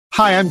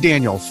Hi, I'm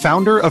Daniel,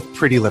 founder of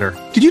Pretty Litter.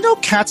 Did you know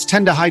cats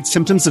tend to hide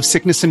symptoms of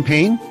sickness and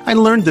pain? I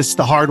learned this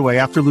the hard way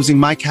after losing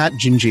my cat,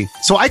 Gingy.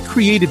 So I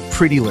created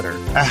Pretty Litter,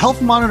 a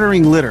health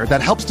monitoring litter that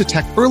helps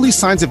detect early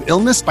signs of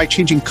illness by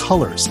changing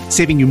colors,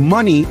 saving you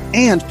money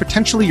and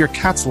potentially your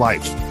cat's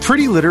life.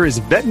 Pretty Litter is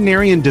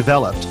veterinarian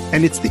developed,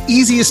 and it's the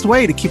easiest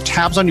way to keep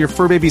tabs on your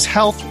fur baby's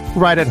health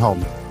right at home.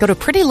 Go to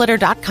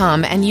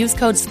prettylitter.com and use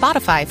code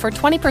SPOTIFY for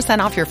 20%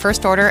 off your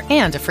first order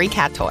and a free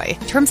cat toy.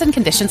 Terms and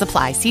conditions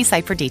apply. See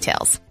site for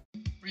details.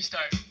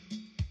 Restart.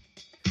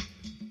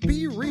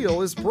 Be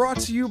Real is brought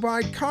to you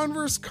by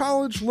Converse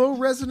College Low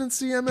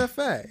Residency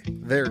MFA.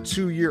 Their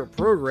 2-year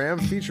program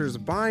features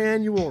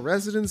biannual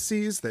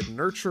residencies that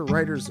nurture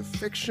writers of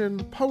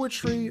fiction,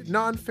 poetry,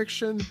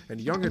 nonfiction,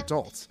 and young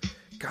adults,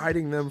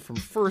 guiding them from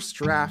first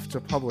draft to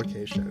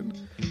publication.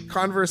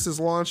 Converse has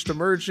launched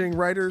emerging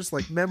writers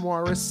like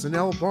memoirist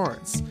Sanel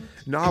Barnes,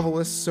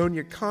 novelist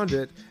Sonia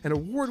Condit, and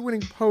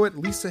award-winning poet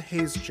Lisa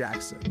Hayes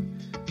Jackson.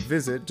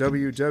 Visit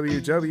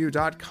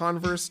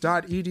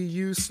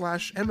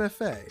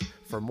www.converse.edu/MFA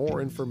for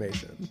more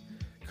information.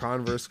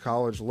 Converse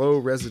College Low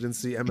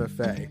Residency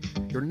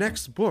MFA. Your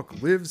next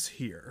book lives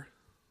here.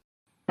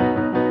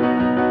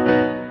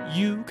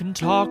 You can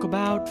talk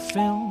about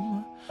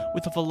film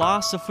with a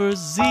philosopher's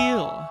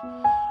zeal,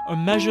 or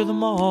measure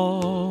them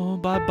all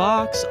by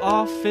box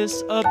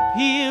office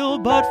appeal.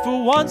 But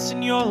for once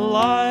in your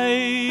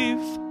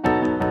life,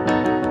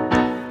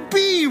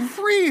 Be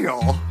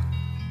Real!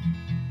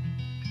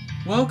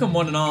 welcome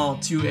one and all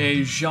to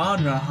a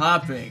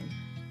genre-hopping,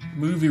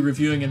 movie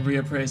reviewing and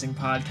reappraising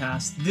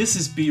podcast. This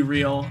is Be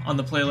Real on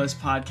the Playlist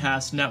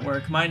Podcast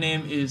Network. My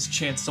name is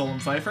Chance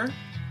Solom-Pfeiffer.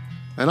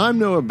 And I'm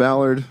Noah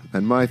Ballard,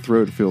 and my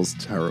throat feels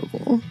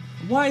terrible.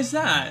 Why is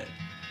that?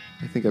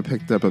 I think I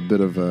picked up a bit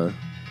of a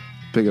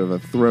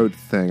throat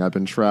thing. I've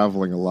been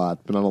traveling a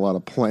lot, been on a lot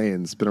of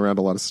planes, been around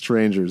a lot of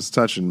strangers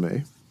touching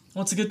me.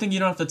 Well, it's a good thing you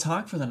don't have to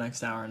talk for the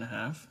next hour and a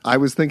half. I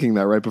was thinking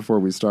that right before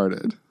we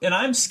started. And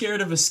I'm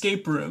scared of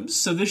escape rooms,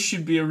 so this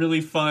should be a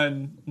really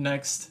fun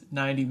next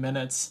 90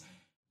 minutes.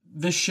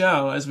 This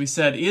show, as we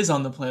said, is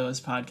on the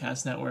Playlist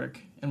Podcast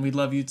Network, and we'd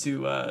love you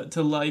to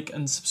like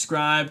and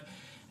subscribe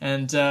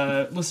and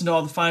listen to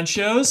all the fine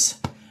shows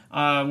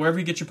wherever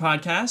you get your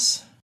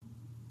podcasts.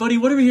 Buddy,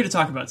 what are we here to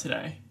talk about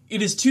today?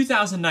 It is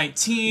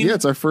 2019. Yeah,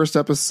 it's our first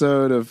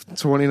episode of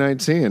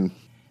 2019.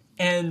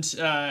 And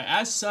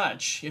as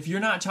such, if you're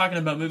not talking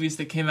about movies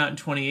that came out in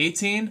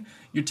 2018,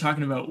 you're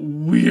talking about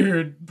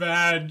weird,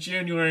 bad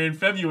January and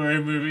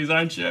February movies,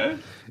 aren't you?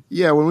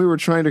 Yeah, when we were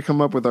trying to come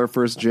up with our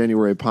first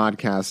January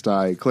podcast,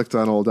 I clicked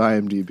on old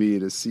IMDb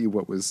to see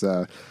what was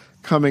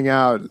coming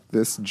out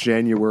this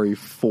January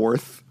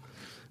 4th.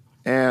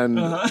 And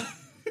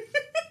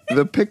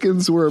the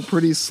pickings were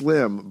pretty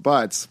slim,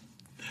 but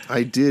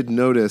I did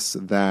notice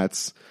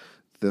that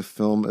the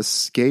film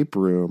Escape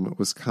Room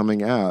was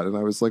coming out, and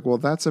I was like, well,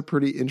 that's a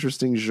pretty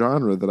interesting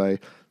genre that I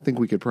think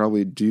we could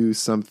probably do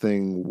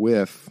something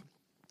with,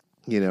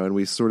 and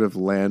we sort of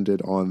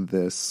landed on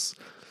this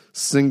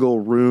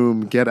single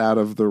room, get out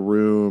of the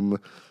room.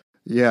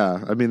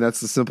 Yeah, I mean,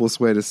 that's the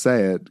simplest way to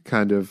say it,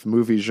 kind of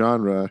movie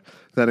genre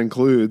that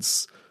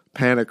includes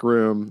Panic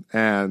Room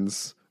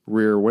and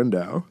Rear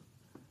Window.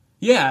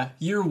 Yeah,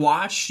 you're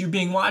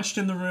being watched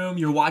in the room,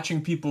 you're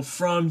watching people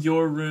from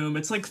your room.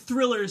 It's like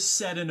thrillers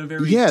set in a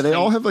very Yeah, they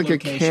all have like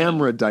location. a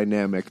camera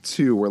dynamic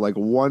too, where like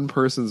one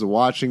person's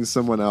watching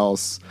someone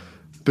else,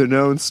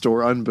 beknownst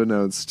or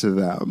unbeknownst to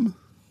them.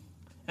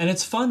 And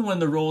it's fun when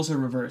the roles are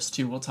reversed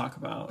too. We'll talk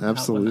about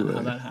Absolutely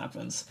how that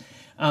happens.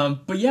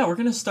 But yeah, we're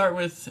going to start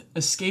with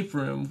Escape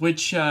Room,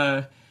 which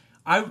the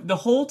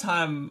whole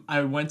time I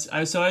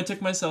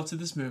took myself to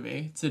this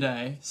movie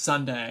today,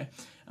 Sunday.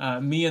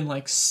 Me and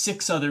like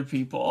 6 other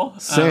people.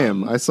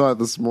 Same. I saw it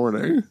this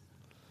morning.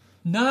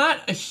 Not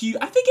a huge...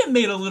 I think it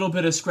made a little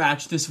bit of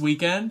scratch this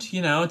weekend.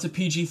 It's a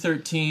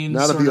PG-13.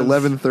 Not at the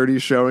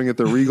 11:30 showing at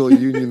the Regal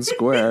Union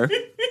Square.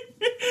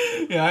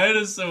 Yeah, I had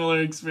a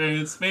similar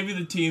experience. Maybe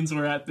the teens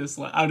were at this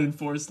out in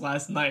force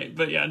last night,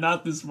 but yeah,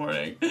 not this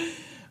morning.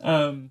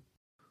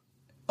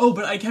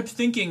 But I kept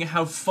thinking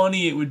how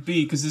funny it would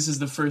be, because this is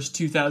the first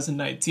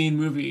 2019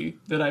 movie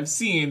that I've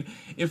seen,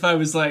 if I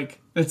was like,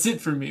 that's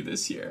it for me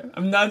this year.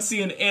 I'm not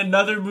seeing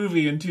another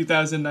movie in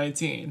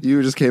 2019.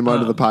 You just came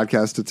onto the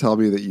podcast to tell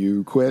me that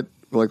you quit,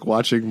 like,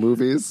 watching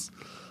movies?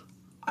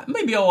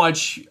 Maybe I'll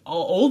watch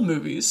old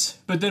movies,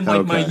 but then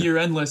like my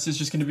year-end list is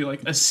just going to be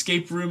like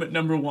Escape Room at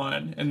number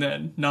 1, and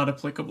then not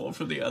applicable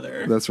for the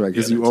other. That's right,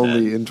 because in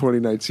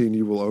 2019,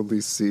 you will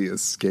only see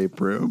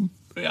Escape Room.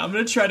 Yeah, I'm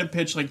going to try to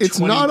pitch like 20 It's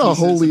not a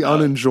wholly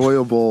about...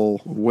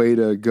 unenjoyable way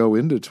to go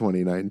into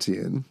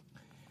 2019.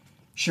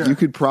 Sure.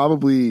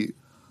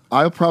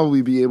 I'll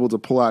probably be able to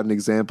pull out an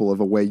example of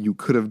a way you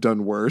could have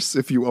done worse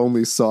if you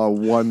only saw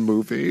one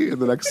movie in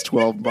the next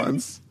 12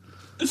 months.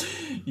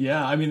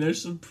 Yeah, I mean, there's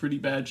some pretty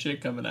bad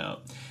shit coming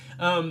out.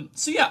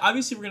 So yeah,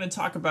 obviously we're going to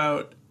talk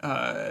about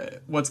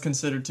what's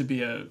considered to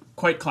be a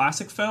quite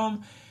classic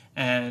film,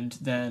 and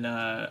then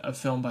a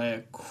film by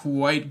a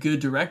quite good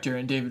director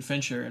in David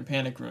Fincher in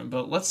Panic Room.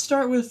 But let's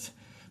start with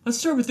Let's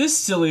start with this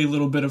silly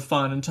little bit of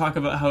fun and talk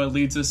about how it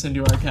leads us into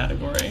our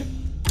category.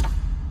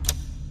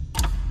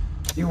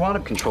 You want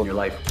to control your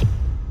life,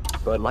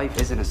 but life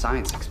isn't a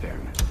science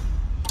experiment.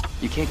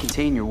 You can't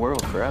contain your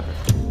world forever.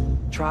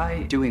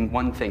 Try doing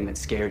one thing that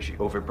scares you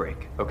over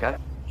break, okay?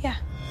 Yeah.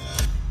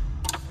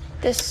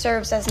 This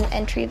serves as an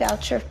entry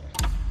voucher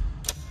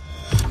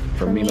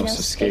for Minos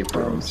escape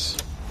rooms.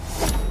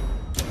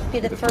 Be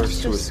the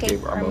first to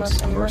escape our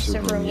most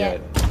immersive room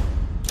yet.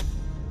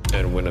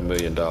 And win $1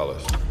 million.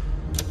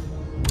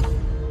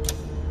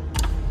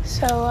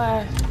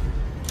 So,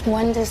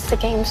 when does the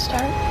game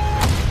start?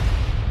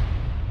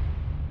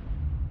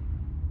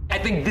 I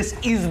think this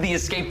is the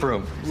escape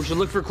room. We should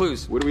look for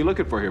clues. What are we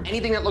looking for here?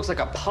 Anything that looks like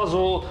a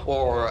puzzle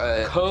or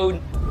a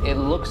code. It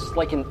looks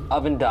like an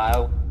oven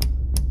dial.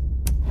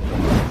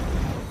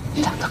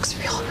 That looks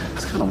real.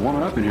 It's kind of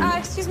warming up in here.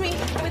 Excuse me.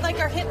 We'd like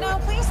our hit now,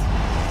 please.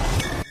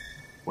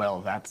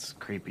 Well, that's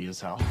creepy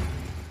as hell.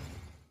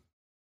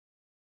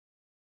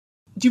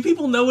 Do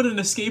people know what an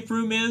escape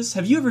room is?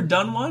 Have you ever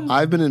done one?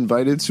 I've been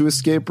invited to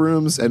escape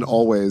rooms and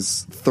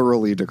always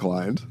thoroughly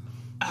declined.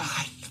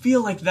 I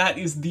feel like that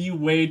is the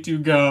way to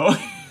go.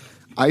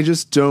 I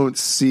just don't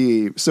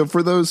see. So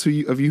for those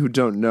of you who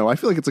don't know, I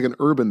feel like it's like an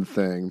urban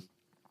thing.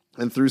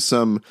 And through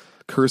some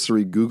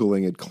cursory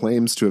Googling, it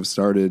claims to have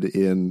started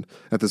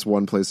at this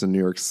one place in New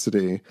York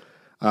City.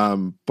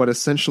 But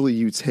essentially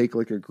you take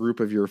like a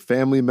group of your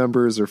family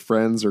members or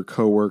friends or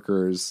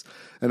coworkers,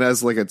 and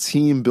as like a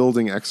team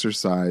building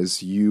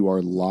exercise, you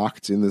are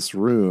locked in this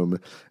room,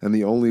 and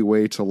the only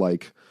way to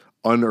like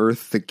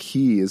unearth the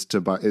key is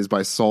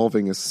by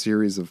solving a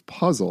series of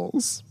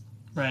puzzles.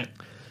 Right.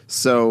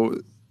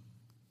 So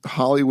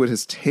Hollywood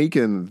has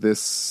taken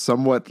this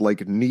somewhat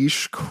like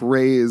niche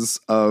craze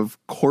of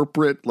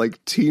corporate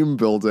like team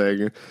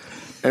building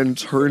and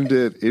turned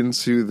it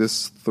into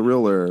this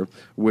thriller,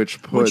 which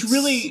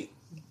really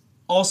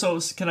also,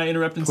 can I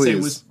interrupt and say,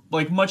 was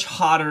like much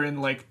hotter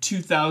in like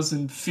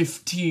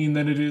 2015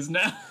 than it is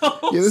now.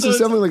 Yeah, this is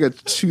definitely like a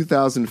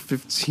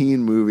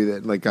 2015 movie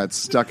that like got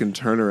stuck in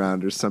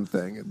turnaround or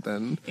something, and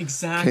then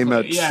came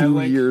out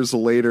 2 years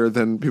later.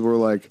 Then people were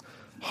like,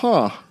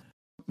 "Huh,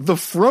 the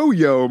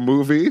Froyo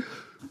movie."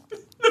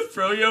 The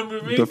Froyo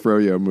movie? The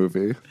Froyo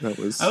movie. That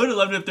was. I would have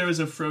loved it if there was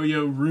a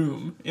Froyo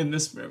room in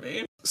this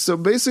movie. So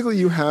basically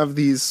you have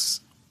these,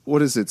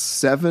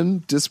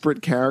 7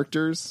 disparate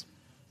characters?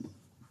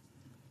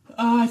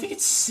 I think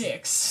it's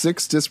 6.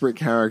 6 disparate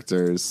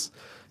characters.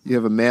 You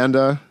have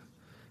Amanda,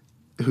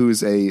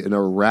 who's an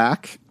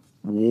Iraq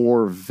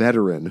war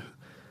veteran.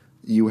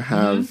 You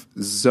have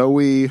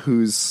Zoe,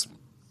 who's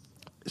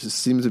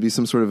seems to be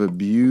some sort of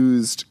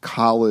abused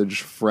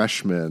college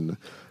freshman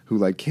who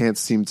like can't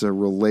seem to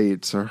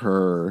relate to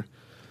her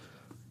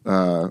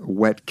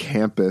wet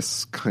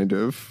campus kind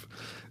of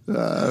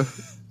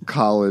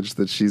college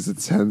that she's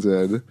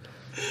attended.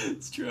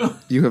 It's true.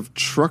 You have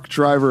truck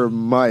driver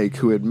Mike,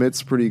 who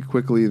admits pretty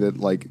quickly that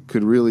like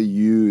could really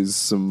use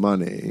some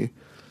money.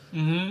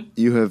 Mm-hmm.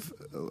 You have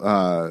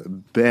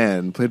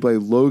Ben, played by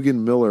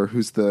Logan Miller,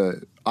 who's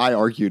I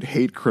argued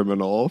hate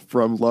criminal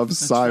from Love,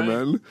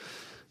 Simon,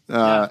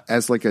 right.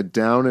 As like a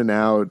down and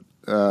out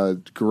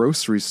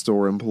grocery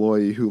store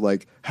employee who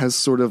like has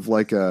sort of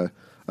like a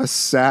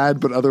sad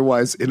but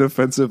otherwise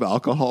inoffensive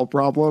alcohol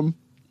problem.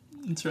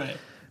 That's right.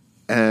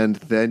 And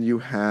then you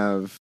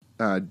have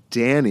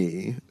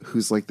Danny,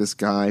 who's like this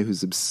guy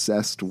who's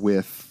obsessed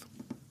with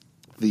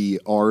the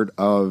art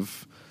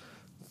of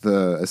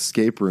the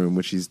escape room,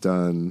 which he's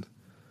done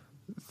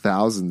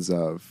thousands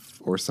of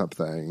or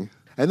something.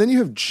 And then you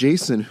have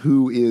Jason,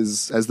 who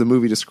is, as the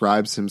movie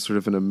describes him, sort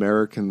of an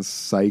American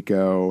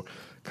psycho,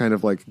 kind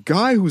of like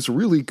guy who's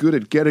really good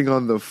at getting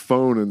on the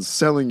phone and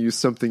selling you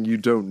something you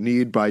don't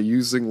need by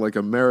using like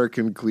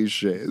American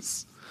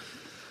cliches.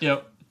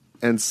 Yep.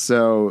 And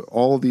so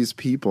all these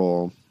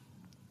people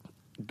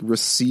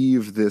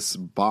receive this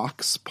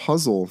box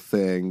puzzle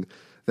thing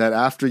that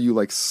after you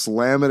like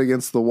slam it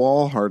against the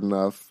wall hard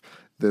enough,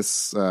 this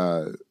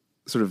sort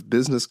of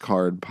business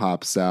card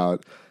pops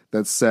out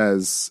that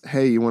says,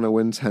 hey, you want to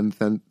win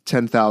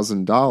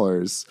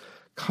 $10,000?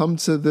 Come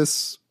to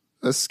this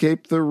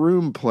escape the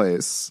room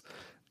place.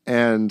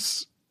 And,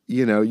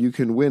 you know, you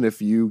can win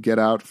if you get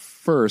out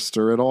first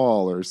or at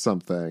all or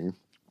something.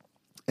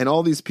 And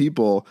all these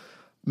people,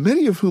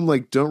 many of whom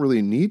like don't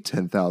really need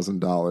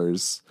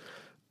 $10,000,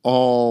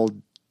 all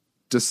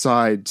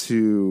decide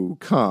to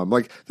come.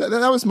 Like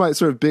that was my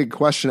sort of big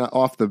question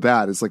off the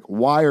bat, is like,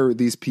 why are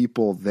these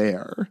people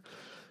there?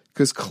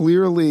 Because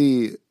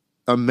clearly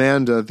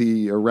Amanda,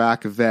 the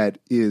Iraq vet,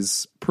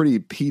 is pretty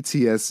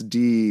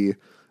PTSD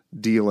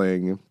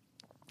dealing,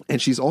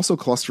 and she's also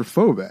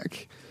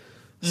claustrophobic.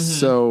 Mm-hmm.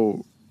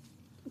 So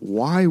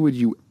why would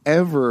you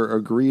ever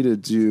agree to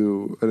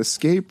do an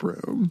escape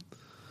room?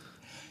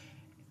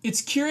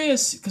 It's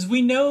curious because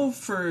we know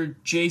for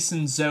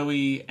Jason,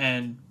 Zoe,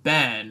 and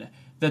Ben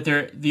that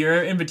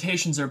their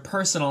invitations are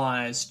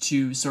personalized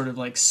to sort of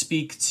like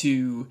speak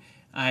to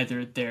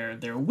either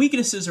their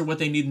weaknesses or what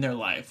they need in their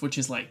life, which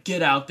is like,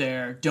 get out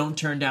there, don't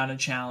turn down a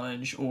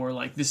challenge, or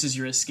like, this is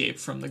your escape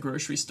from the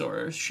grocery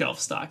store shelf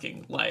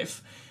stocking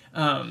life.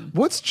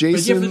 What's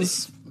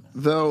Jason's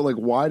though? Like,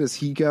 why does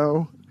he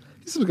go?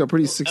 He's like a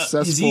pretty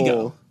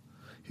successful.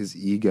 His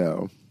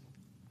ego.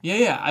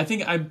 Yeah.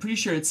 I'm pretty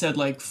sure it said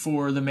like,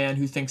 for the man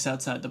who thinks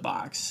outside the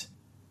box.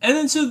 And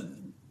then so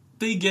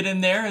they get in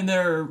there, and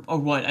there are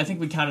what I think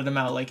we counted them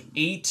out, like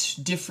 8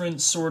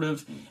 different sort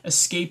of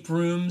escape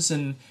rooms,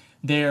 and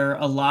they're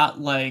a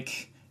lot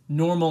like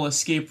normal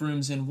escape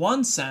rooms in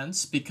one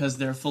sense, because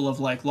they're full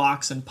of like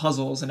locks and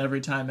puzzles, and every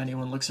time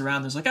anyone looks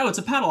around, there's like, oh, it's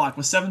a padlock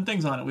with 7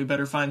 things on it. We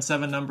better find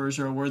 7 numbers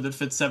or a word that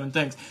fits 7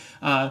 things.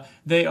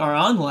 They are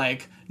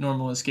unlike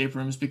normal escape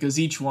rooms because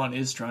each one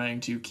is trying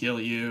to kill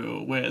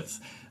you with,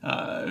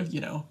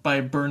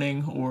 by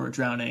burning or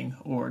drowning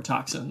or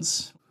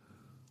toxins.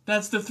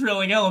 That's the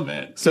thrilling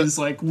element. So it's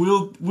like,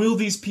 will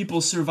these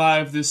people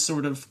survive this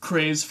sort of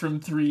craze from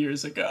 3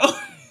 years ago?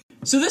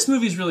 So this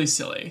movie's really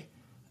silly.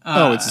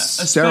 It's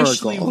hysterical.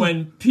 Especially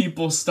when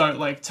people start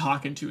like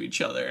talking to each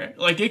other.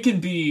 Like, it can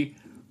be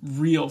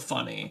real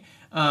funny.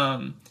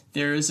 It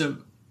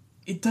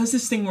does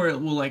this thing where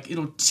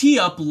it'll tee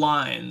up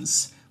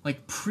lines,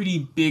 like pretty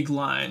big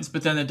lines,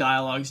 but then the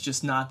dialogue's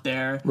just not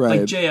there.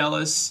 Right. Like Jay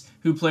Ellis,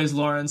 who plays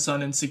Lawrence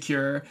on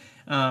Insecure.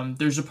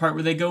 There's a part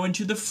where they go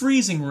into the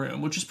freezing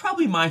room, which is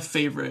probably my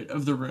favorite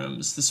of the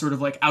rooms, the sort of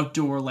like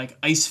outdoor like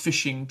ice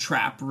fishing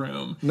trap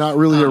room. Not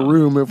really a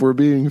room, if we're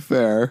being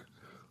fair.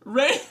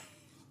 Right?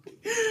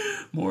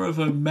 More of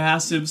a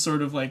massive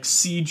sort of like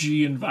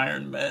CG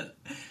environment.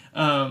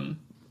 But,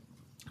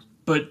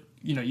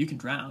 you can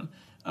drown.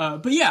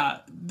 But yeah,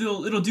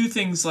 it'll do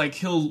things like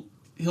he'll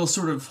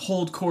sort of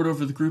hold court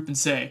over the group and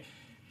say,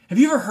 have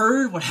you ever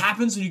heard what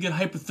happens when you get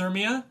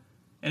hypothermia?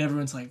 And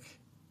everyone's like,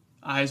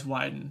 eyes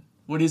widen.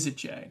 What is it,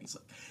 Jay? And he's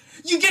like,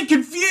 you get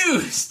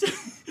confused!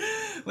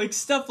 Like,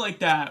 stuff like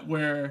that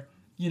where,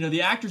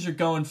 the actors are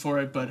going for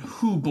it, but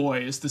whoo boy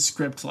is the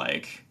script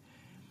like.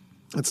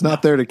 It's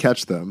not there to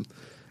catch them.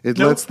 It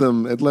lets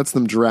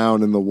them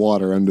drown in the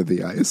water under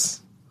the ice,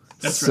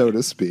 so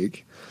to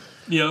speak.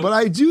 Yep. But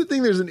I do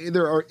think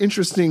there are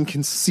interesting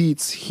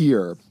conceits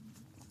here,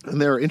 and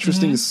there are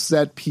interesting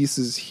set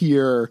pieces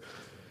here.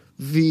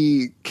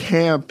 The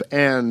camp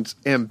and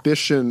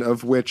ambition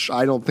of which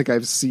I don't think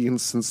I've seen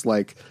since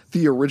like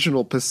the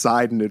original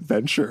Poseidon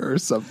Adventure or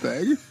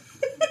something.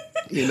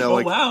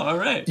 Wow, all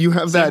right. You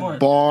have that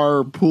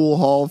bar pool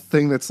hall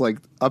thing that's like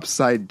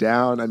upside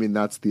down. I mean,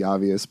 that's the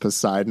obvious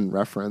Poseidon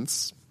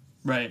reference.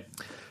 Right.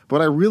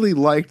 But I really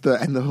liked the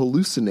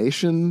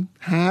hallucination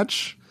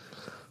hatch.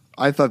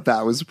 I thought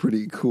that was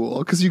pretty cool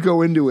because you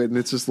go into it and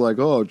it's just like,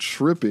 oh,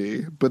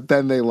 trippy. But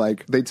then they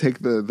take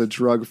the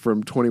drug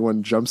from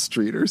 21 Jump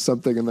Street or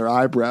something, and their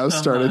eyebrows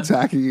start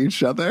attacking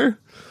each other.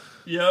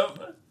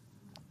 Yep.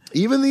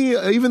 Even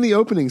the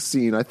opening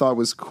scene I thought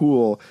was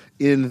cool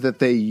in that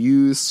they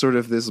used sort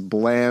of this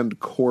bland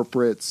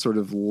corporate sort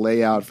of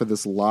layout for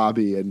this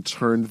lobby and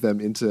turned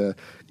them into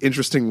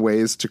interesting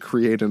ways to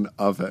create an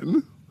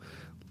oven.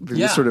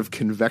 These sort of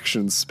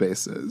convection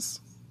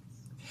spaces.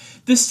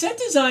 The set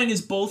design is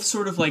both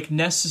sort of like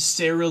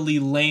necessarily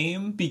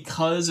lame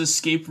because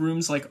escape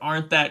rooms like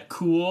aren't that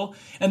cool,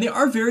 and they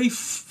are very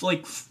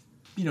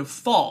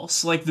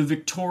false, like the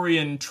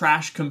Victorian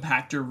trash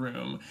compactor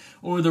room,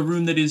 or the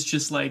room that is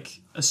just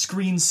like a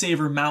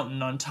screensaver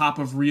mountain on top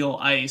of real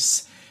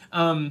ice.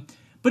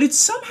 But it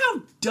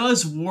somehow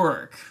does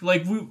work.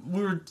 Like we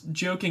were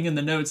joking in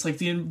the notes, like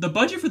the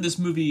budget for this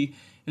movie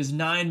is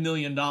 $9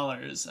 million,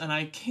 and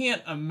I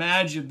can't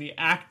imagine the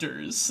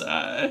actors,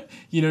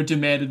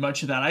 demanded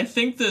much of that. I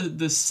think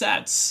the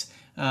sets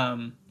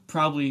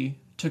probably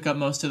took up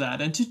most of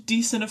that, and to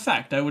decent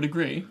effect, I would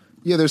agree.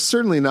 Yeah, there's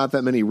certainly not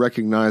that many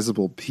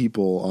recognizable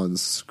people on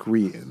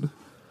screen.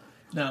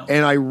 No.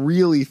 And I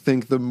really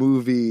think the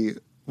movie,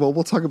 well,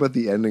 we'll talk about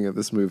the ending of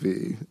this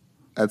movie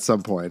at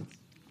some point,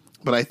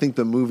 but I think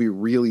the movie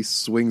really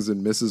swings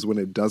and misses when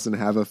it doesn't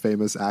have a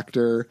famous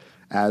actor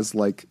as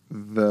like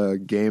the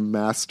game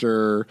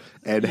master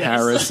Ed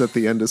Harris at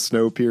the end of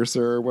Snowpiercer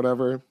or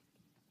whatever.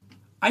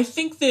 I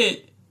think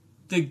that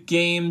the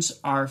games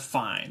are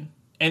fine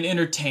and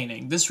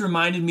entertaining. This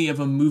reminded me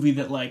of a movie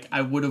that like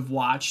I would have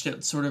watched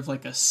at sort of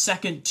like a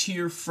second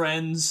tier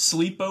friends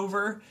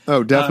sleepover.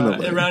 Oh,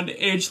 definitely. Around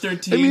age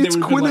 13. I mean, it's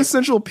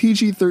quintessential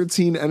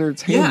PG-13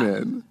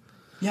 entertainment.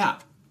 Yeah.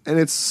 And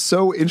it's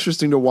so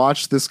interesting to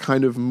watch this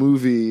kind of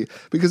movie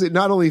because it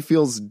not only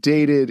feels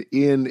dated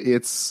in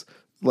its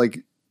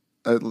like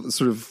a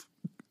sort of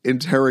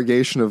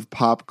interrogation of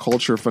pop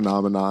culture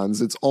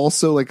phenomenons, it's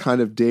also like kind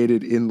of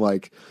dated in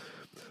like,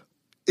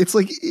 it's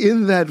like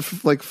in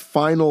that like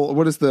final,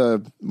 what's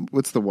the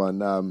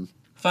one?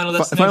 Final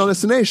Destination. Final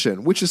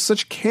Destination, which is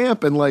such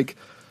camp and like,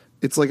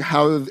 it's like,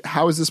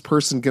 how is this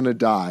person going to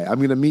die? I'm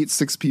going to meet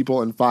 6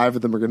 people and 5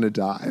 of them are going to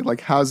die.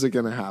 Like, how's it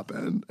going to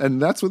happen?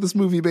 And that's what this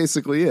movie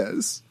basically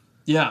is.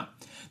 Yeah.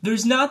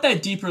 There's not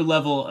that deeper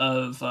level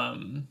of,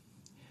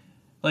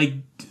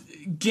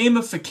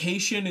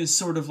 gamification is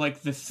sort of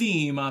like the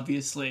theme,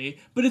 obviously,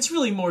 but it's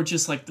really more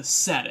just like the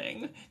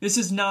setting. This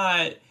is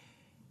not...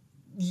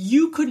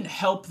 You couldn't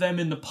help them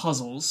in the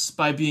puzzles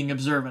by being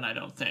observant, I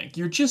don't think.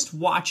 You're just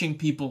watching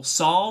people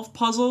solve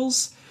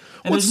puzzles.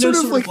 And it's sort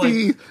of like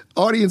the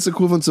audience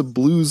equivalent of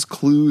Blue's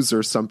Clues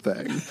or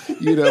something.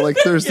 You know, like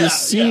there's this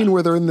scene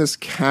where they're in this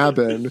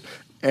cabin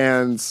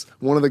and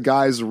one of the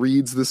guys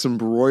reads this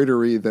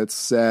embroidery that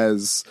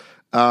says,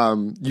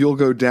 you'll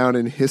go down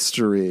in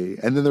history.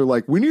 And then they're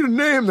like, we need a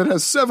name that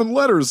has 7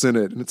 letters in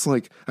it. And it's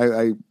like,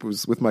 I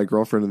was with my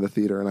girlfriend in the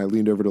theater and I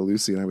leaned over to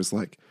Lucy and I was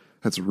like,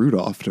 that's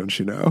Rudolph, don't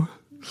you know?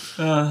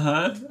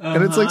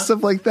 And it's like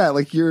stuff like that.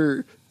 Like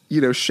you're,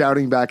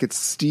 shouting back at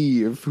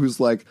Steve, who's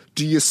like,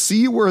 do you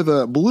see where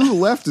the blue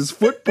left his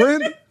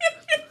footprint?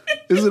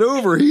 Is it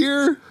over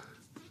here?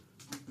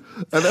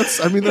 And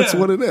that's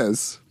what it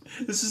is.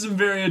 This is some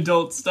very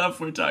adult stuff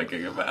we're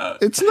talking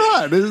about. It's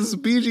not. It's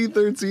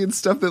PG-13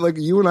 stuff that like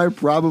you and I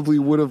probably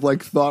would have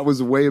like thought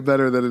was way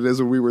better than it is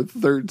when we were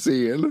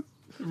 13.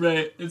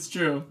 Right, it's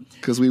true.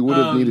 Because we would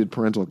have needed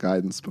parental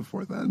guidance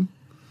before then.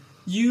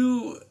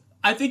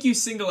 I think you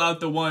single out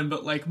the one,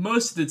 but like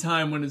most of the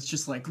time when it's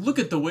just like, look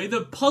at the way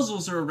the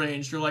puzzles are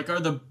arranged, you're like,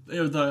 are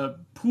the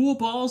pool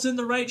balls in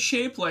the right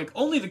shape? Like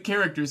only the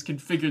characters can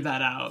figure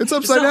that out. It's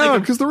upside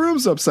down because the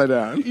room's upside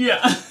down.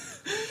 Yeah.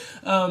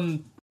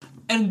 And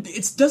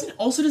it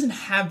doesn't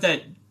have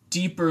that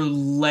deeper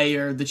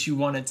layer that you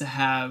want it to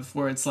have,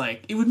 where it's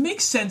like, it would make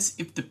sense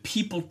if the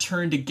people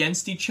turned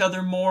against each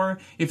other more,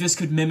 if this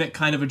could mimic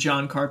kind of a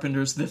John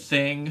Carpenter's The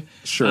Thing.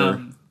 Sure.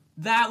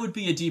 That would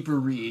be a deeper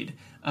read.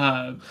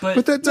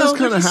 But that does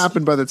kind of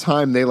happen by the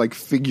time they like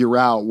figure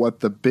out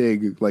what the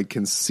big like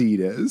conceit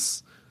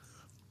is.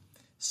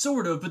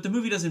 Sort of, but the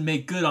movie doesn't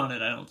make good on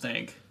it, I don't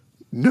think.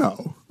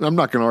 No, I'm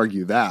not going to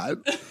argue that.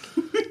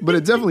 But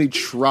it definitely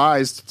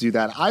tries to do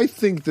that. I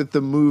think that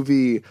the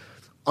movie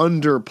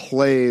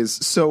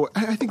underplays. So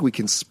I think we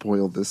can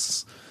spoil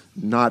this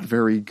not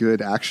very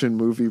good action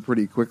movie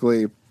pretty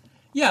quickly.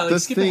 Yeah, like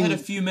skip ahead a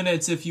few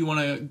minutes if you want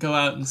to go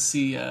out and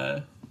see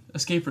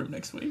Escape Room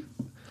next week.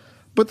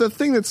 But the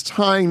thing that's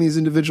tying these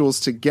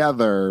individuals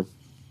together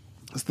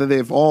is that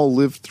they've all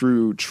lived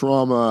through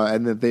trauma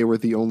and that they were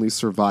the only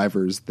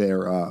survivors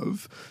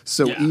thereof.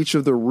 So each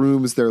of the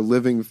rooms they're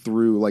living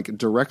through like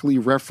directly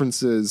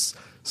references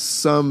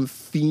some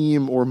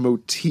theme or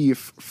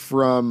motif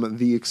from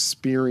the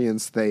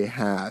experience they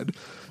had.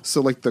 So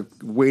like the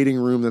waiting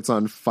room that's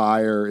on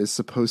fire is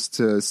supposed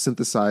to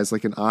synthesize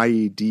like an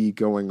IED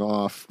going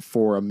off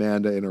for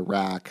Amanda in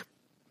Iraq.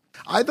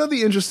 I thought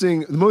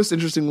the most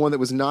interesting one that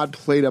was not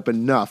played up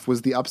enough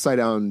was the upside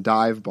down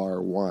dive bar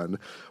one.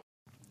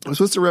 It was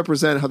supposed to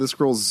represent how this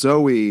girl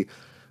Zoe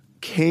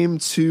came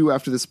to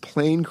after this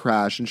plane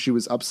crash and she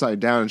was upside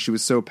down and she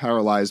was so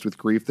paralyzed with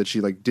grief that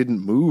she like didn't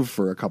move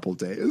for a couple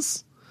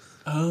days.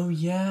 Oh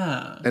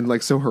yeah. And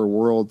like so her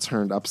world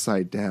turned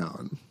upside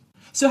down.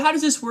 So how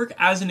does this work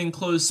as an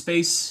enclosed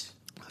space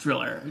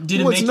thriller?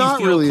 Did it make it's not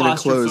you feel really claustrophobic? An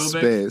enclosed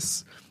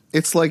space.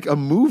 It's like a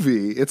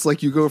movie. It's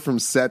like you go from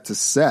set to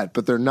set,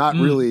 but they're not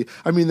really...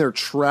 I mean, they're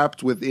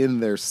trapped within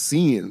their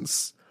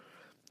scenes,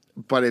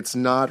 but it's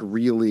not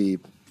really...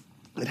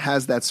 It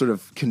has that sort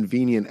of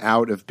convenient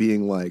out of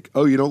being like,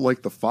 oh, you don't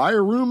like the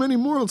fire room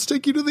anymore? Let's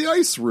take you to the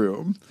ice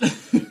room.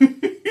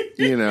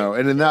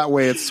 And in that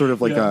way, it's sort of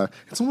like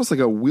it's almost like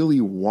a Willy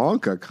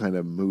Wonka kind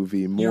of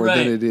movie more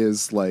than it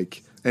is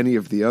like any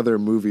of the other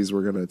movies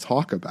we're going to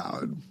talk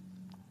about.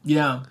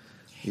 Yeah.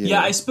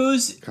 Yeah, I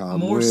suppose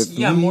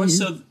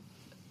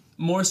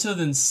more so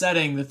than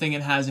setting, the thing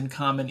it has in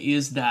common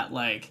is that,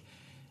 like,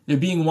 they're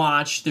being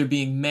watched, they're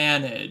being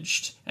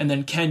managed, and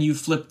then can you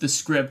flip the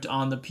script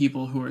on the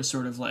people who are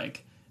sort of,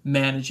 like,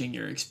 managing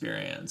your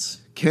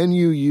experience? Can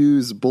you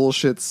use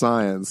bullshit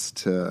science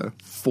to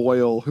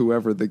foil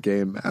whoever the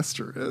game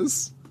master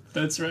is?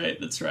 That's right.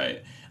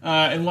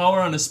 And while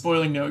we're on a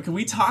spoiling note, can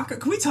we talk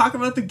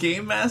about the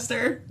game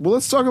master? Well,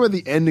 let's talk about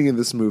the ending of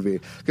this movie,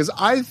 because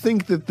I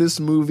think that this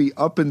movie,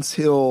 up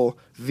until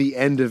the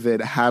end of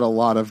it, had a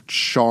lot of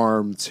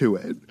charm to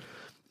it.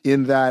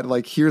 In that,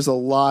 like, here's a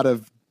lot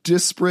of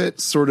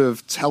disparate sort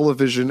of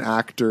television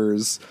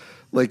actors,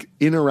 like,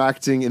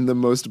 interacting in the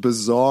most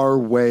bizarre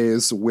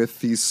ways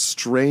with these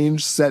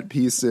strange set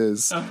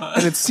pieces.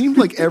 And it seemed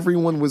like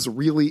everyone was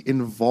really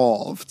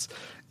involved.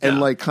 And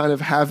like kind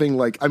of having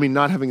like, I mean,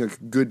 not having a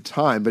good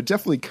time, but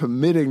definitely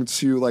committing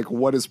to like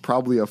what is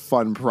probably a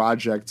fun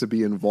project to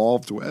be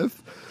involved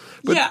with.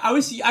 But, I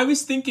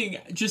was thinking,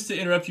 just to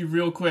interrupt you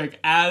real quick,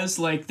 as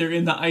like they're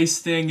in the ice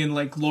thing and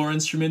like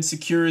Lawrence from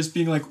Insecure is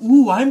being like,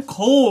 ooh, I'm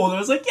cold. I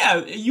was like,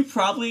 yeah, you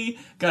probably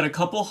got a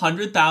couple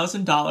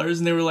 $100,000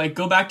 and they were like,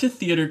 go back to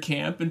theater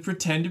camp and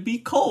pretend to be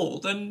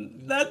cold.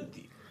 And that's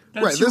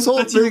right, this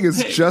whole thing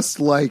is just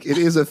like, it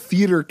is a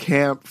theater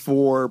camp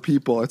for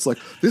people. It's like,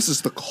 this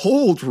is the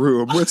cold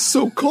room. It's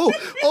so cold.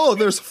 Oh,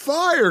 there's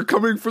fire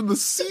coming from the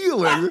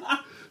ceiling.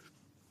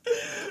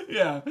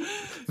 Yeah.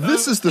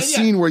 This is the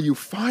scene where you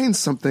find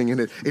something and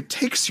it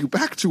takes you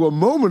back to a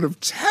moment of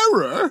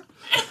terror.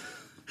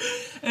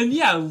 And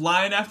yeah,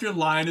 line after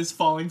line is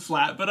falling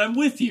flat, but I'm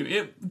with you.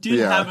 It did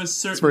have a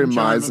certain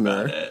charm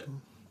about it.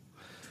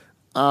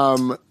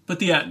 But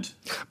the end.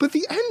 But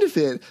the end of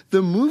it,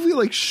 the movie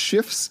like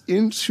shifts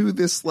into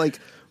this like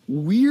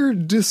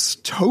weird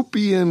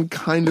dystopian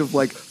kind of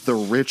like the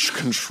rich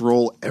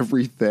control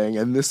everything,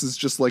 and this is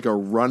just like a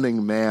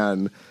Running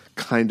Man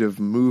kind of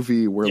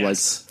movie where like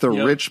the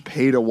rich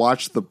pay to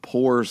watch the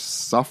poor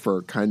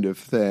suffer kind of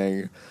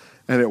thing.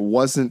 And it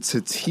wasn't to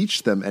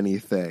teach them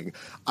anything.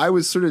 I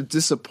was sort of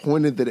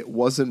disappointed that it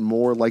wasn't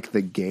more like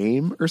The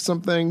Game or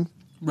something.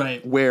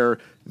 Right. Where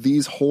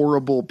these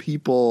horrible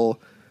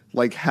people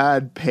like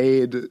had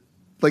paid,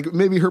 like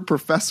maybe her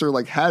professor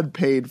like had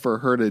paid for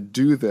her to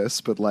do this,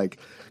 but like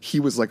he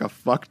was like a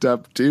fucked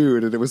up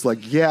dude. And it was like,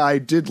 yeah, I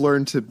did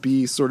learn to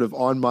be sort of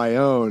on my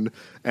own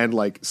and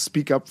like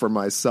speak up for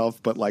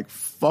myself, but like,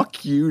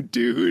 fuck you,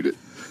 dude.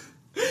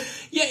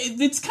 Yeah,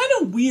 it's kind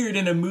of weird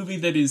in a movie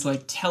that is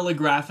like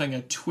telegraphing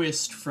a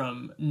twist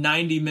from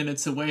 90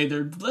 minutes away.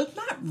 They're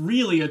not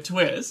really a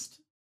twist.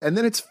 And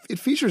then it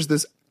features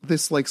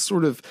this like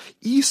sort of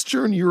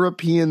Eastern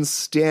European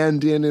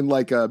stand-in in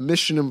like a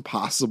Mission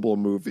Impossible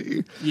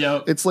movie.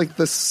 Yeah. It's like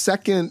the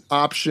second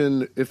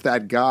option if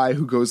that guy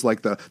who goes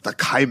like the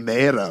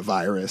Chimera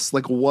virus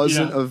like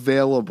wasn't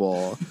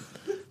available.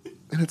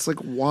 And it's like,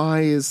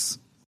 why is...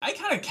 I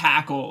kind of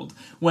cackled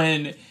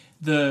when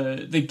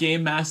the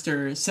game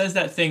master says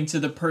that thing to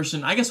the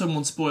person. I guess I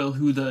won't spoil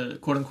who the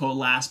quote-unquote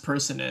last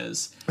person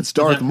is. It's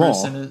Darth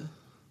Maul.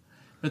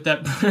 But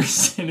that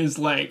person is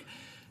like,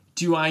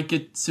 do I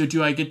get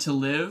to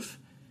live?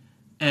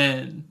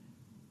 And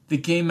the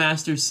game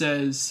master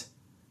says,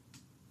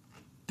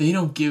 they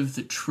don't give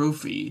the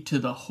trophy to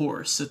the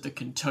horse at the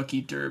Kentucky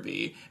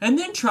Derby, and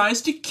then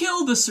tries to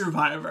kill the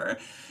survivor.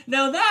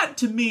 Now that,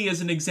 to me, is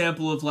an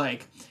example of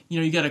like,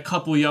 you got a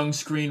couple young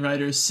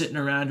screenwriters sitting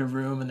around a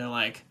room and they're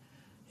like,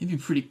 it'd be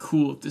pretty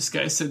cool if this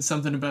guy said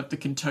something about the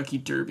Kentucky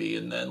Derby,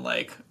 and then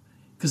like,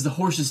 because the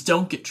horses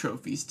don't get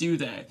trophies, do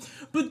they?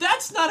 But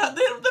that's not how...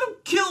 They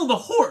don't kill the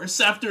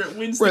horse after it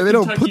wins the Kentucky Derby. Right, they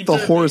don't put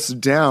the horse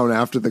down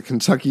after the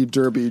Kentucky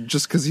Derby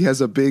just because he has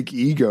a big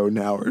ego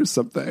now or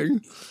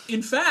something.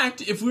 In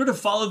fact, if we were to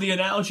follow the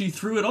analogy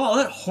through it all,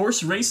 that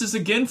horse races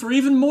again for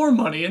even more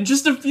money in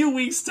just a few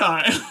weeks'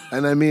 time.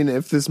 And I mean,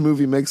 if this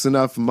movie makes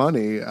enough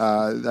money,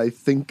 I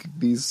think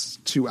these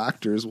two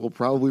actors will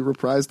probably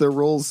reprise their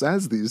roles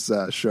as these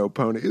show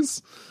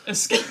ponies.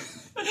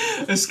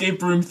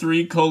 Escape Room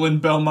 3,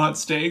 Belmont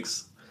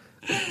Stakes.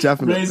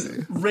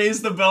 Definitely.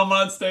 Raise the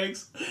Belmont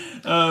Stakes.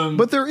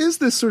 But there is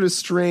this sort of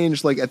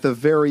strange, like at the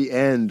very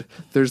end,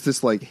 there's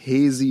this like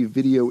hazy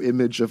video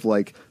image of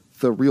like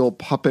the real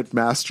puppet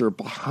master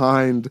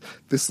behind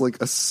this like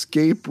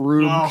escape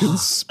room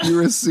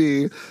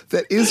conspiracy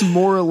that is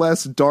more or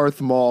less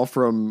Darth Maul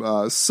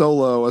from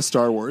Solo, A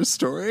Star Wars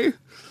Story.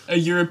 A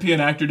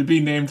European actor to be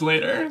named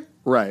later.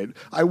 Right.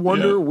 I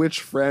wonder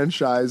which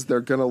franchise they're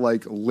going to,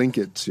 like, link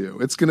it to.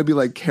 It's going to be,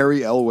 like,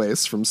 Carrie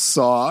Elwes from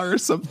Saw or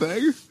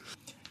something.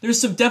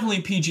 There's some definitely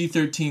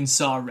PG-13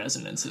 Saw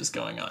resonances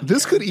going on.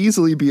 This could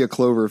easily be a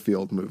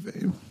Cloverfield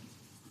movie.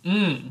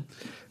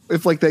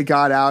 If, like, they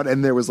got out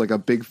and there was, like, a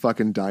big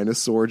fucking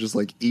dinosaur just,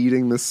 like,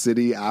 eating the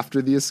city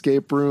after the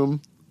escape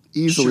room,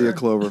 easily a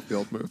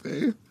Cloverfield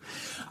movie.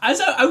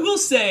 As I will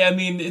say, I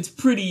mean, it's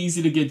pretty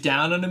easy to get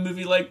down on a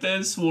movie like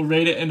this. We'll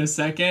rate it in a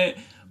second.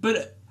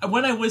 But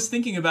when I was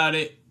thinking about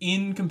it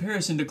in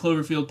comparison to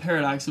Cloverfield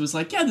Paradox, it was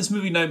like, yeah, this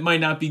movie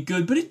might not be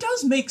good, but it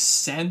does make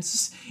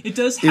sense. It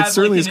does have... It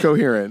certainly is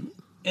coherent.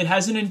 It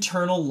has an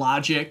internal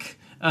logic.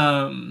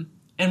 And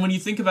when you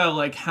think about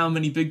like how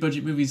many big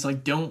budget movies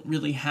like don't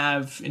really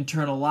have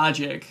internal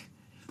logic,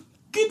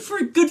 good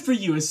for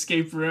you,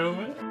 Escape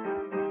Room.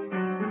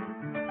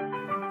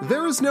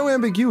 There is no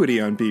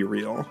ambiguity on Be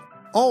Real.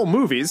 All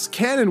movies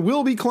can and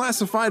will be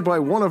classified by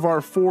one of our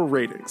 4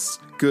 ratings.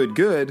 Good,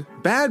 good,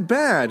 bad,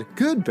 bad,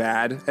 good,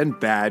 bad, and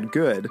bad,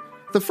 good.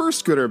 The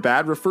first good or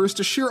bad refers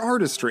to sheer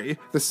artistry.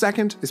 The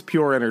second is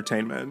pure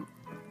entertainment.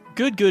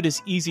 Good Good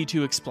is easy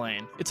to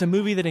explain. It's a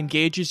movie that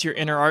engages your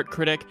inner art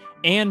critic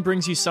and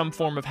brings you some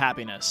form of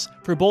happiness.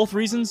 For both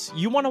reasons,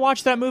 you want to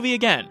watch that movie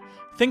again.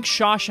 Think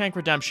Shawshank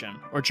Redemption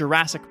or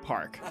Jurassic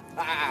Park.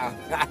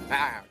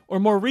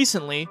 Or more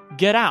recently,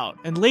 Get Out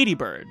and Lady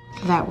Bird.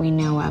 That we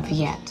know of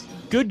yet.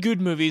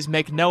 Good movies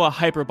make Noah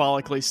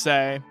hyperbolically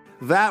say,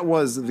 that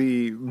was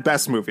the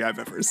best movie I've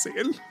ever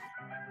seen.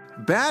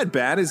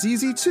 Bad is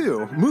easy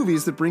too.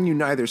 Movies that bring you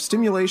neither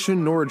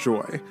stimulation nor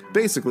joy.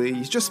 Basically,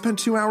 you just spent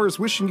 2 hours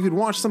wishing you could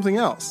watch something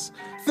else.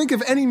 Think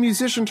of any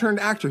musician turned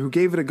actor who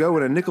gave it a go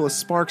in a Nicholas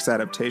Sparks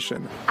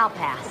adaptation. I'll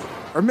pass.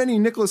 Or many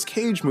Nicolas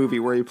Cage movie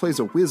where he plays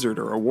a wizard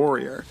or a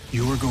warrior.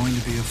 You are going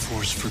to be a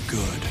force for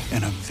good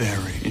and a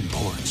very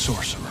important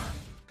sorcerer.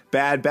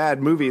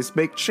 Bad movies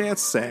make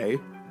Chance say,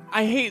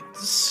 I hate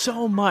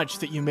so much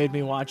that you made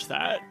me watch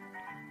that.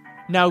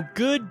 Now,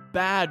 good,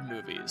 bad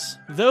movies.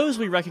 Those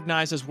we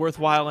recognize as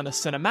worthwhile in a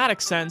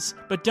cinematic sense,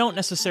 but don't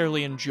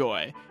necessarily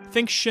enjoy.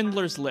 Think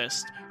Schindler's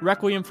List,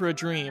 Requiem for a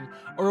Dream,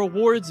 or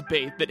awards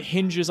bait that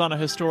hinges on a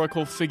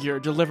historical figure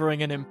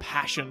delivering an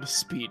impassioned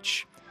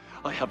speech.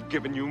 I have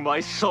given you my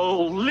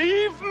soul.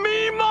 Leave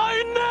me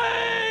my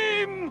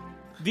name!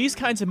 These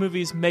kinds of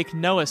movies make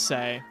Noah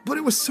say, "But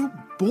it was so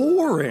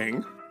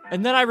boring."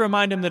 And then I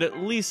remind him that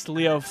at least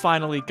Leo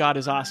finally got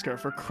his Oscar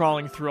for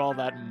crawling through all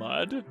that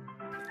mud.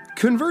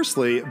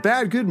 Conversely,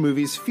 bad good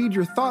movies feed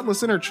your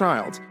thoughtless inner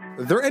child.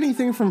 They're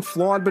anything from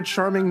flawed but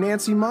charming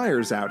Nancy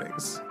Meyers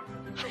outings,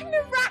 I'm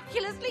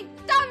miraculously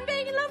done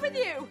being in love with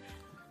you!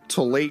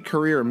 to late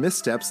career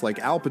missteps like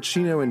Al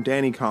Pacino and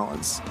Danny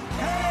Collins.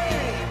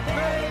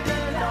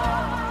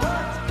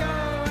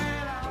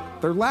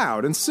 They're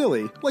loud and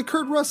silly, like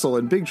Kurt Russell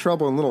in Big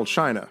Trouble in Little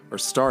China or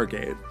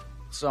Stargate.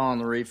 It's all in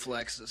the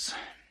reflexes.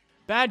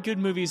 Bad good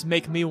movies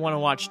make me want to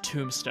watch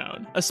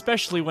Tombstone,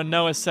 especially when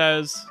Noah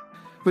says,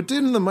 "But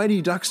didn't the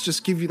Mighty Ducks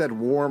just give you that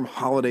warm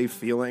holiday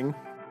feeling?"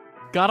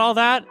 Got all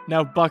that?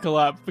 Now buckle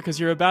up, because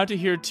you're about to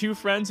hear two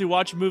friends who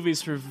watch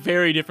movies for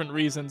very different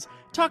reasons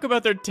talk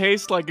about their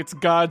taste like it's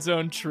God's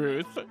own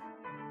truth.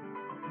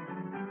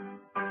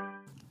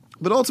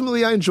 But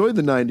ultimately, I enjoyed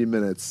the 90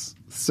 minutes.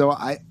 So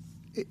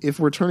if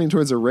we're turning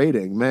towards a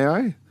rating, may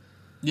I?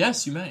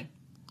 Yes, you may.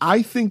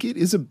 I think it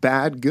is a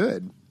bad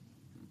good.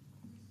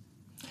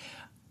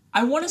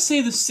 I want to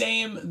say the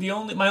same.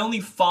 My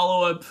only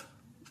follow-up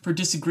for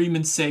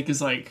disagreement's sake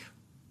is like,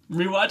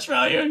 rewatch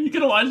value? You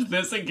gonna watch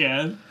this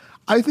again?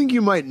 I think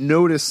you might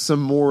notice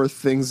some more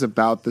things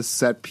about the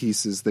set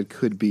pieces that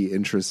could be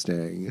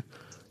interesting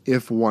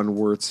if one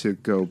were to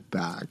go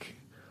back.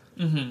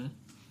 Mm-hmm.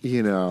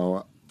 You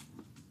know,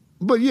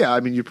 but yeah, I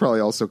mean, you probably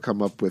also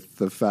come up with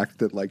the fact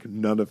that like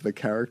none of the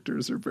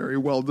characters are very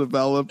well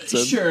developed.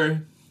 And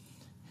sure.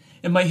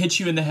 It might hit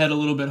you in the head a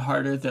little bit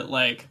harder that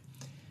like,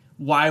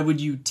 why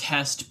would you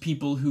test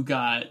people who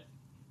got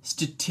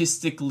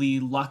statistically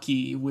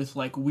lucky with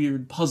like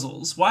weird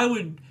puzzles? Why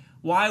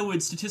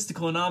would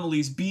statistical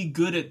anomalies be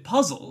good at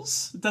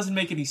puzzles? It doesn't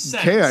make any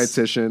sense.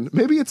 Chaotician.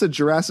 Maybe it's a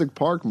Jurassic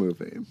Park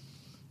movie.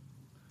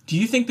 Do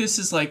you think this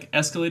is like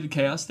escalated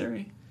chaos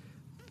theory?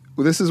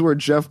 Well, this is where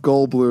Jeff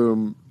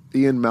Goldblum,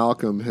 Ian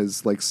Malcolm,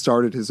 has like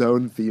started his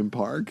own theme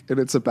park, and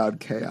it's about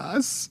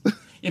chaos.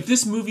 If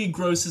this movie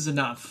grosses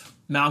enough,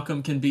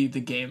 Malcolm can be the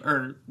game,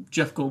 or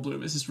Jeff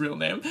Goldblum is his real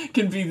name,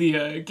 can be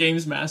the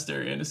games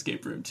master in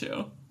Escape Room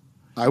 2.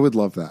 I would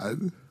love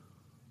that.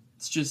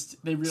 It's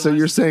just they realize. So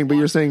you're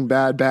saying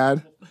bad?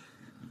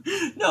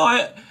 No,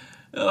 I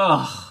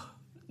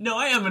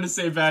am going to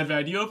say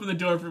bad. You open the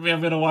door for me, I'm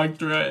going to walk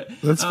through it.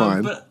 That's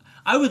fine. But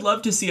I would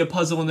love to see a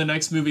puzzle in the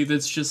next movie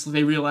that's just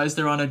they realize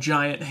they're on a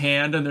giant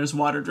hand and there's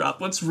water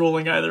droplets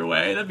rolling either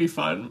way. That'd be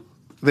fun.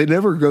 They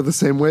never go the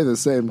same way the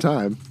same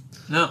time.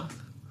 No.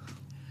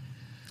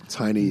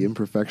 Tiny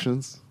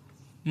imperfections.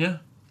 Yeah.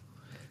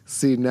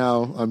 See,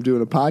 now I'm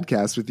doing a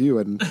podcast with you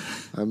and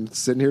I'm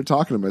sitting here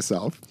talking to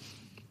myself.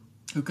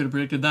 Who could have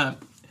predicted that?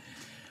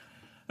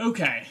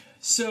 Okay,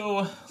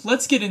 so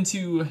let's get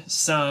into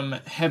some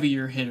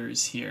heavier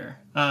hitters here.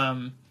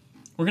 We're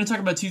going to talk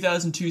about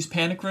 2002's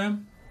Panic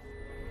Room.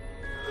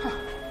 Huh,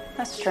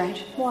 that's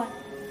strange. What?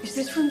 Is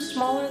this room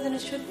smaller than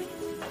it should be?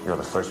 You're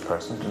the first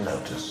person to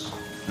notice.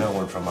 No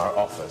one from our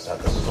office had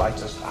the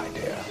slightest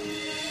idea.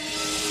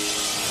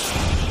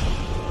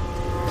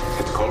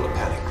 It's called a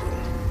panic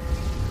room.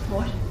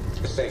 What?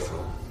 A safe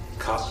room.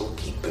 Castle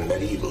keep in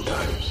medieval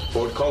times.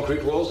 Poured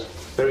concrete walls,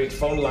 buried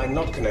phone line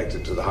not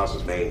connected to the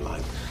house's main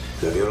line.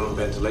 You have your own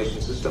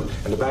ventilation system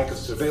and a bank of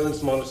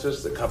surveillance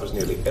monitors that covers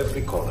nearly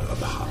every corner of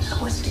the house.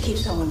 What's to keep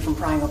someone from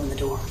prying open the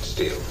door?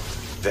 Steel.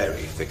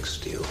 Very thick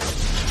steel.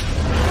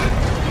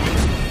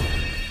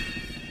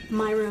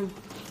 My room.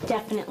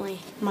 Definitely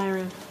my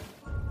room.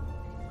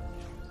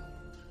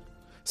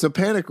 So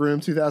Panic Room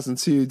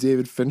 2002,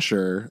 David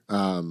Fincher,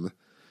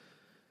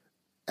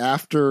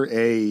 after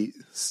a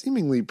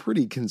seemingly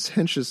pretty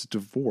contentious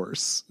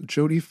divorce,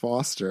 Jodie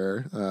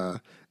Foster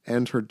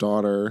and her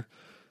daughter,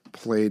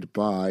 played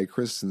by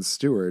Kristen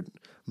Stewart,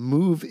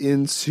 move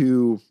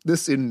into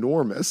this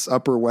enormous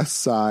Upper West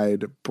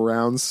Side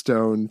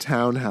brownstone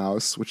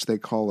townhouse, which they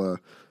call a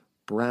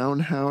brown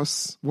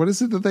house. What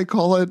is it that they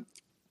call it?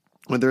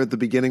 When they're at the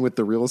beginning with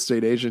the real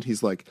estate agent,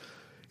 he's like,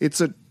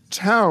 it's a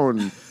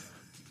town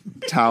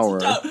tower.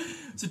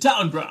 It's a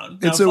town brown.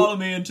 Now follow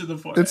me into the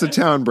forest. It's a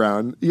town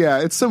brown. Yeah,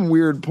 it's some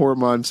weird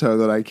portmanteau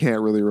that I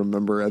can't really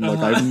remember, and like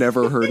I've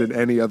never heard in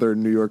any other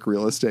New York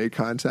real estate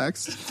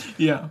context.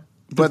 Yeah.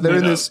 But they're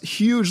in this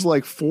huge,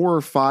 like 4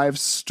 or 5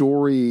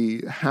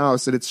 story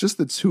house, and it's just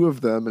the two of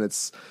them, and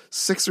it's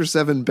 6 or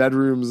 7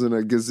 bedrooms and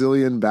a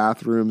gazillion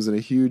bathrooms and a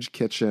huge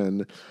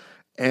kitchen.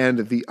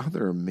 And the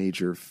other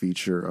major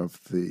feature of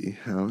the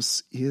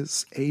house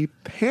is a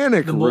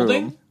panic room.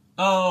 Molding?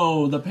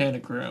 Oh, the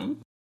panic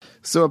room.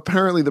 So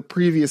apparently the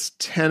previous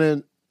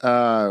tenant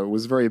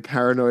was very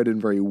paranoid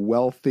and very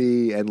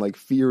wealthy and like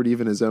feared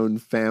even his own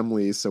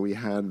family. So he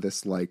had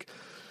this like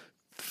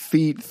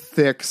feet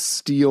thick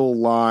steel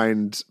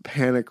lined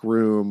panic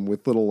room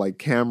with little like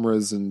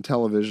cameras and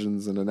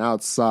televisions and an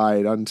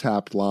outside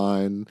untapped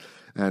line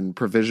and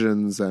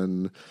provisions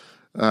and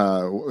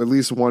at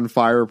least one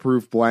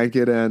fireproof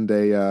blanket and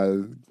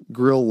a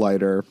grill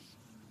lighter.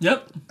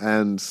 Yep.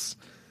 And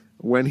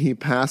when he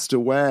passed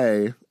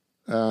away,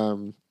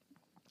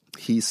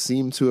 he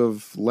seemed to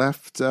have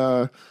left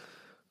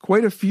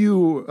quite a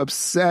few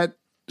upset,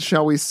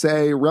 shall we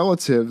say,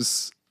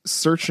 relatives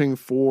searching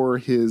for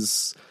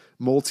his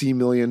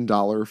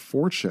multi-million-dollar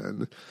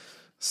fortune.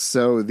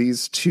 So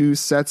these two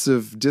sets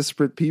of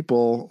disparate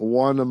people,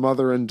 one a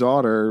mother and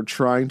daughter,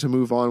 trying to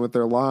move on with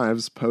their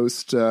lives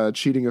post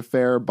cheating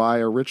affair by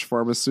a rich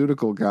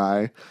pharmaceutical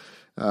guy,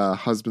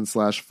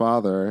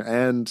 husband/father,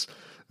 and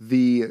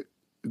the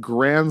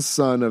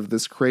grandson of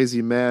this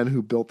crazy man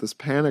who built this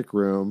panic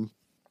room.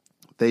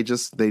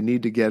 They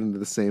need to get into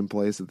the same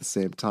place at the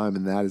same time,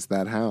 and that is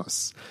that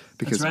house.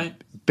 Because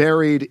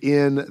buried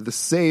in the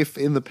safe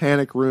in the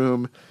panic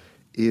room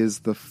is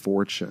the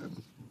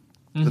fortune.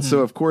 Mm-hmm. And so,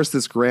 of course,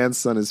 this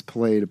grandson is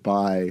played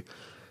by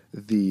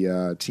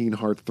the teen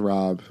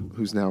heartthrob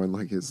who's now in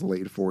like his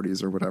late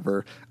 40s or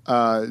whatever,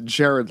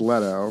 Jared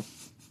Leto.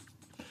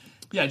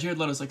 Yeah, Jared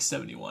Leto's like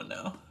 71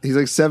 now. He's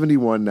like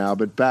 71 now,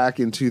 but back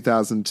in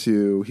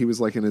 2002, he was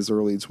like in his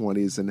early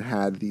 20s and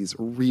had these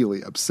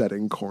really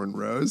upsetting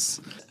cornrows.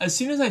 As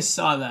soon as I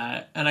saw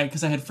that, and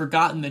because I had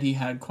forgotten that he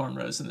had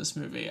cornrows in this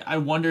movie, I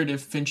wondered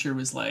if Fincher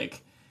was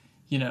like,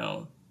 you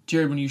know,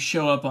 Jared, when you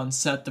show up on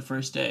set the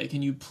first day,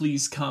 can you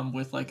please come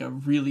with like a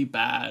really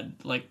bad,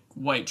 like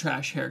white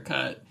trash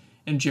haircut?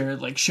 And Jared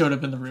like showed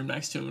up in the room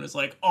next to him and was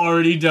like,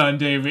 already done,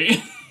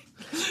 Davey.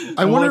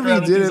 I wonder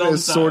if he did it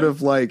as sort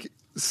of like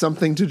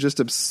something to just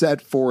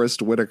upset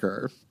Forrest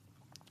Whitaker,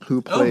 who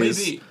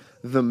plays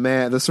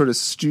the sort of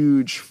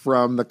stooge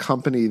from the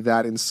company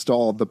that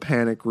installed the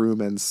panic room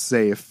and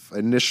safe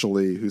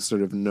initially, who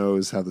sort of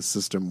knows how the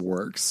system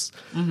works.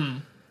 Mm-hmm.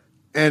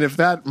 And if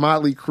that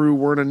motley crew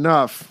weren't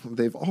enough,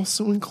 they've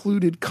also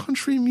included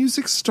country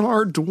music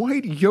star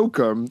Dwight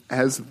Yoakam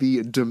as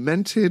the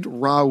demented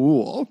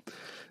Raoul,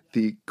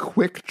 the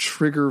quick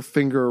trigger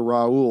finger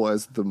Raoul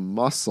as the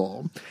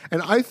muscle.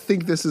 And I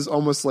think this is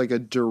almost like a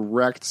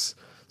direct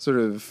sort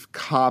of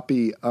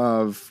copy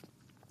of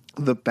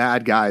the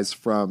bad guys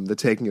from The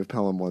Taking of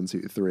Pelham 1,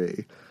 2,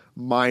 3,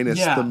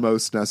 minus the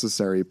most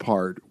necessary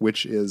part,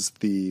 which is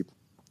the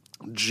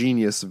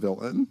genius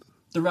villain.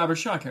 The Robert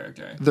Shaw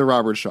character.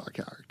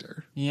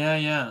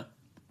 Yeah.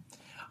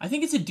 I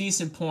think it's a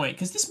decent point,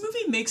 because this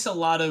movie makes a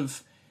lot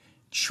of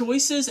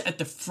choices at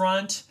the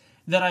front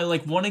that I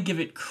like want to give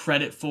it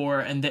credit for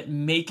and that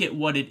make it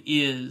what it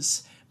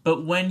is.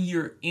 But when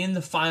you're in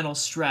the final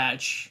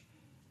stretch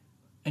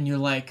and you're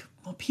like,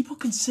 well, people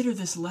consider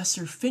this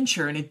lesser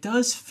Fincher, and it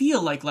does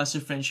feel like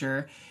lesser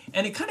Fincher,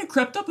 and it kind of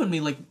crept up on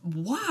me like,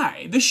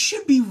 why? This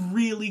should be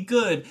really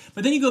good.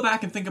 But then you go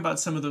back and think about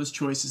some of those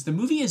choices. The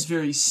movie is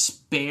very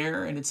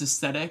spare in its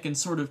aesthetic and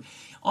sort of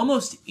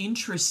almost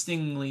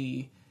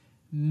interestingly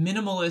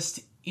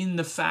minimalist in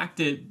the fact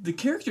that the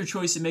character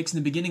choice it makes in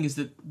the beginning is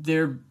that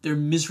they're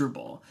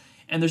miserable.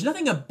 And there's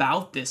nothing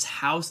about this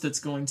house that's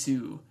going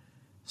to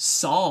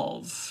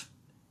solve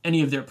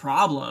any of their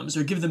problems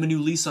or give them a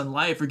new lease on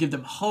life or give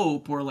them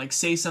hope or like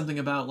say something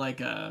about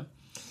like an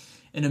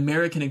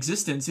American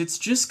existence. It's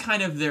just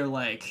kind of their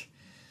like,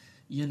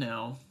 you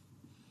know,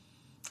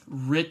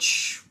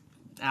 rich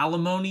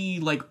alimony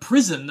like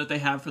prison that they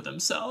have for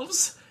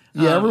themselves.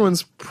 Yeah,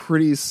 everyone's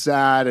pretty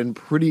sad and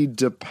pretty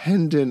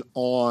dependent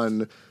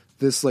on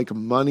this like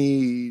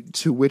money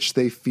to which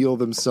they feel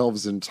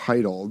themselves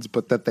entitled,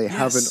 but that they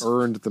haven't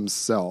earned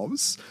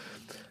themselves.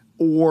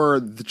 Or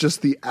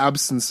just the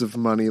absence of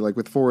money. Like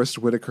with Forrest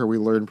Whitaker, we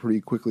learn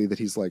pretty quickly that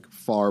he's like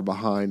far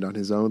behind on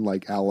his own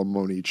like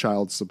alimony,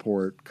 child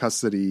support,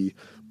 custody,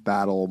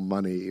 battle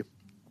money.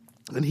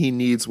 And he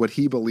needs what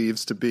he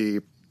believes to be,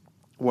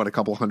 a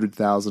couple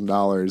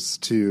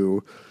 $100,000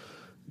 to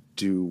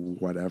do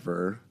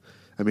whatever.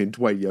 I mean,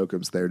 Dwight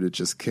Yoakam's there to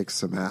just kick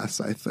some ass,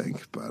 I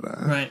think. But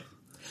right.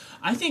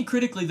 I think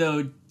critically,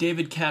 though,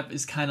 David Koepp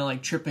is kind of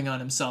like tripping on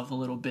himself a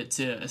little bit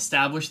to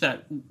establish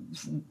that,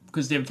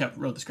 because David Koepp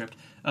wrote the script,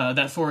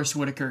 that Forrest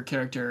Whitaker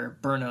character,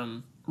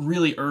 Burnham,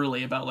 really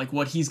early about like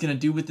what he's going to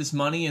do with this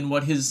money and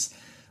what his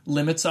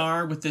limits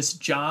are with this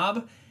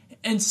job.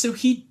 And so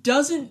he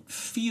doesn't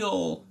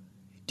feel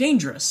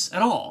dangerous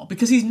at all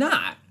because he's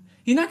not.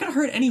 He's not going to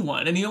hurt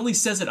anyone. And he only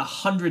says it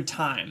 100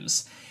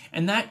 times.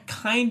 And that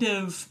kind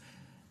of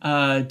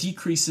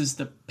decreases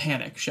the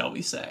panic, shall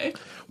we say.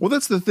 Well,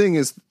 that's the thing,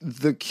 is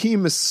the key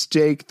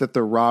mistake that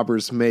the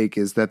robbers make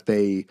is that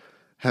they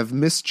have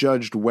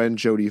misjudged when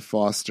Jodie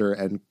Foster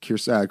and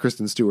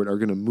Kristen Stewart are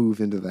going to move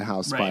into the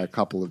house by a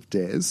couple of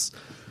days.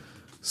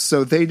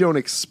 So they don't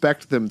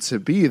expect them to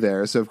be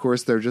there. So, of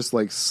course, they're just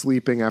like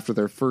sleeping after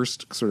their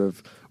first sort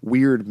of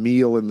weird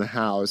meal in the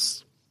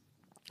house.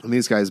 And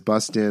these guys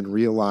bust in,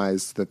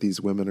 realize that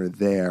these women are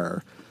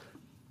there,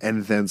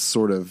 and then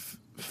sort of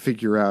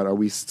figure out, are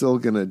we still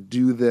going to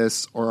do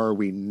this or are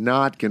we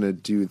not going to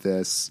do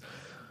this?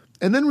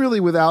 And then really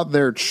without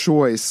their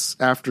choice,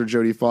 after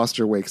Jodie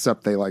Foster wakes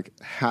up, they like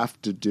have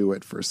to do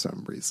it for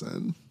some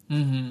reason.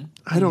 Mm-hmm.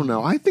 I don't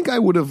know. I think I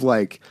would have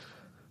like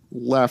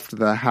left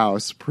the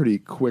house pretty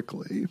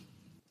quickly.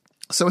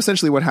 So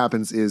essentially what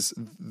happens is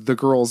the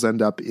girls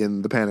end up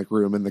in the panic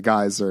room and the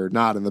guys are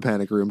not in the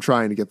panic room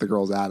trying to get the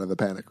girls out of the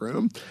panic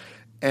room.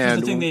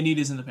 And the thing they need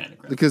is in the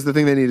panic room. Because the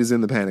thing they need is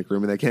in the panic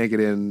room and they can't get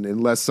in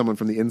unless someone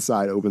from the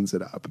inside opens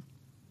it up.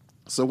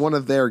 So one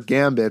of their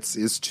gambits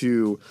is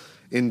to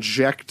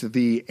inject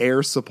the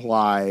air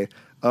supply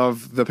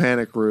of the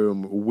panic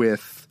room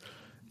with,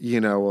 a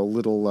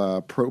little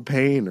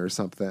propane or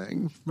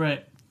something.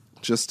 Right.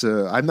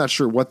 I'm not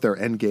sure what their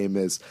end game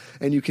is.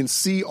 And you can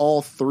see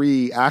all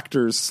three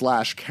actors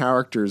 /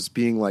 characters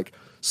being like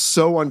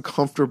so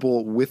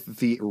uncomfortable with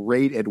the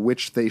rate at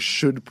which they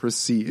should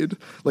proceed.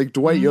 Like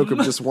Dwight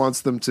Yoakam just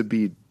wants them to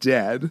be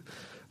dead.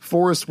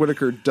 Forrest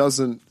Whitaker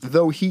doesn't,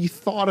 though he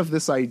thought of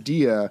this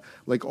idea,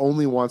 like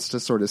only wants to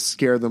sort of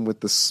scare them with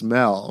the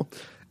smell.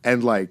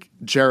 And like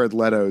Jared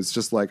Leto's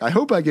just like, I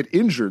hope I get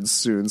injured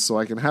soon so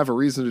I can have a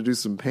reason to do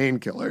some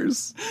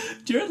painkillers.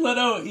 Jared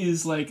Leto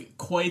is like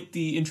quite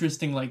the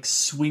interesting like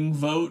swing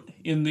vote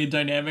in the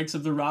dynamics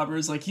of the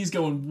robbers. Like he's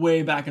going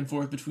way back and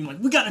forth between like,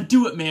 we gotta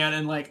do it, man,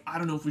 and like, I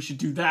don't know if we should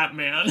do that,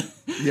 man.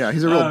 Yeah,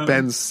 he's a real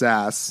Ben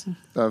Sass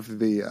of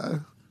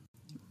the...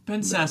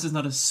 Ben Sass is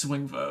not a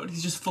swing vote.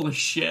 He's just full of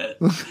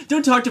shit.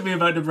 Don't talk to me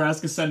about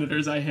Nebraska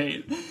senators I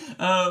hate.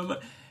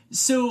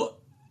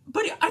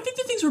 But I think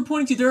the things we're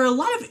pointing to, there are a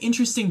lot of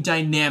interesting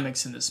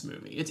dynamics in this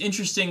movie. It's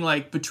interesting,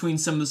 like, between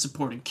some of the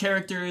supporting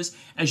characters,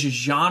 as a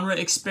genre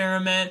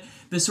experiment,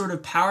 the sort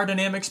of power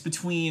dynamics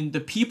between the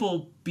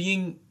people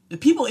in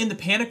the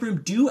panic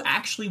room do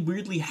actually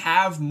weirdly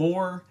have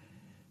more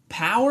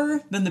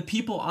power than the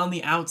people on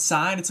the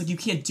outside. It's like you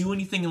can't do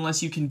anything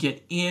unless you can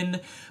get in,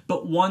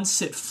 but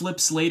once it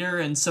flips later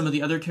and some of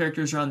the other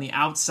characters are on the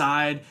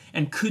outside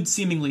and could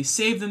seemingly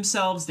save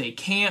themselves, they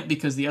can't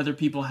because the other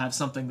people have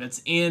something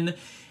that's in.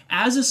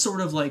 As a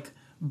sort of like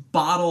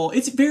bottle,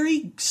 it's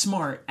very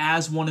smart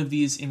as one of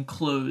these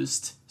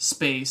enclosed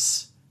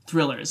space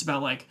thrillers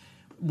about like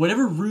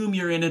whatever room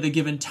you're in at a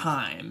given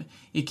time,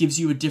 it gives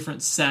you a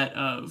different set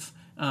of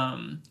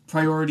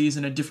priorities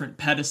and a different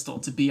pedestal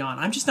to be on.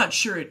 I'm just not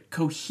sure it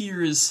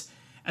coheres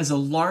as a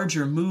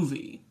larger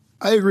movie.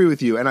 I agree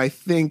with you. And I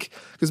think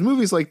because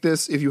movies like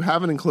this, if you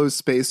have an enclosed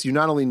space, you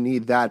not only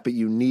need that, but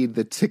you need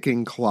the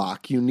ticking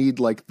clock. You need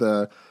like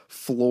the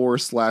floor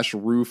 /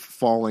 roof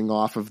falling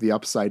off of the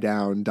upside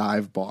down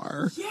dive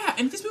bar. Yeah.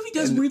 And this movie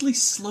does weirdly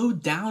slow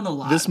down a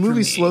lot. This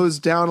movie slows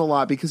down a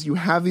lot because you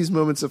have these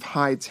moments of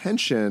high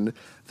tension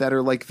that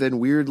are like then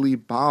weirdly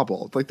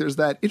bobbled. Like there's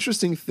that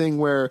interesting thing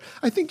where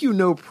I think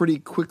pretty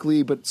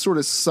quickly, but sort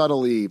of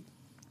subtly,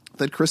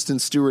 that Kristen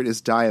Stewart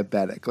is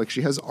diabetic. Like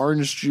she has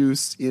orange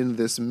juice in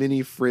this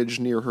mini fridge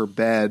near her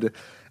bed,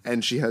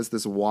 and she has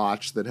this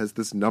watch that has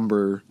this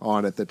number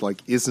on it that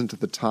like isn't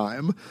the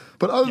time.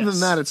 But other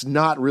than that, it's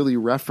not really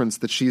referenced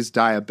that she's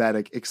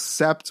diabetic,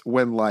 except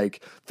when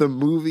like the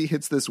movie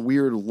hits this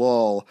weird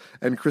lull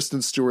and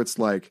Kristen Stewart's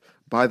like,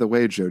 by the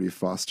way, Jodie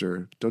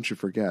Foster, don't you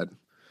forget,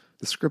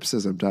 the script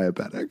says I'm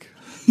diabetic.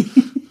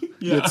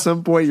 Yeah. At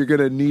some point, you're going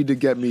to need to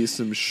get me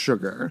some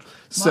sugar.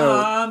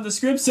 Mom, the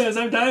script says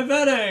I'm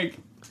diabetic.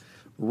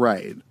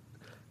 Right.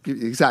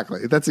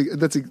 Exactly. That's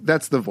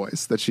the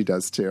voice that she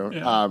does too.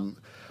 Yeah.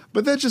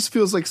 But that just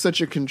feels like such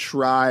a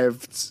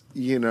contrived,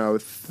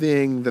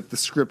 thing that the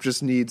script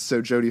just needs.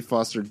 So Jodie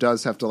Foster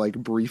does have to like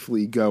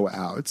briefly go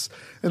out.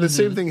 And the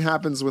same thing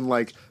happens when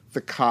like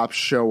the cops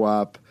show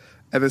up.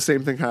 And the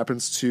same thing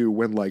happens too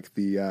when like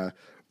the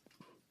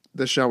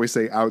shall we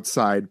say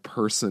outside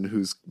person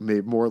who's may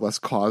more or less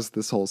caused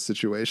this whole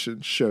situation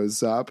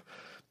shows up,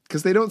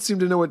 because they don't seem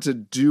to know what to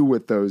do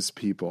with those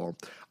people.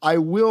 I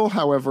will,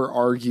 however,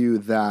 argue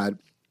that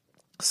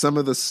some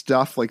of the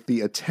stuff, like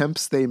the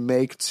attempts they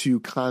make to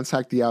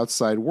contact the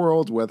outside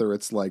world, whether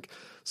it's like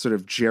sort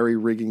of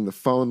jerry-rigging the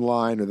phone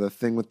line or the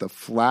thing with the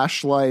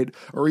flashlight,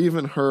 or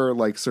even her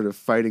like sort of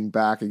fighting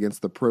back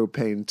against the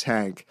propane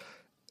tank,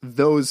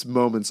 those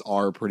moments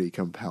are pretty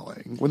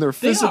compelling. When they're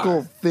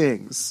physical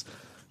things,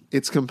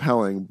 it's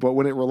compelling, but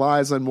when it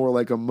relies on more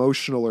like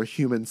emotional or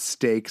human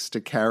stakes to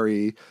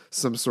carry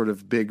some sort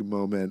of big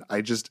moment,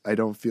 I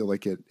don't feel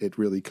like it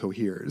really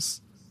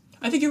coheres.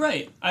 I think you're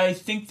right. I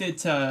think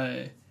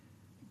that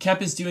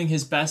Kep is doing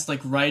his best,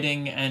 like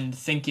writing and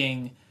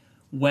thinking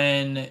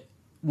when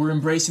we're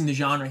embracing the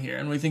genre here.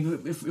 And we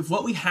think if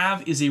what we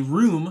have is a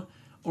room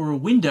or a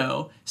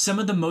window, some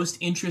of the most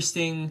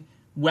interesting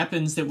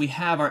weapons that we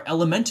have are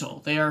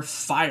elemental. They are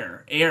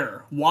fire,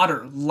 air,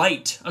 water,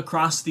 light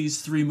across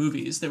these three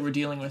movies that we're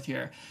dealing with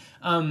here.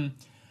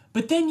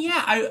 But then,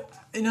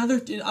 in other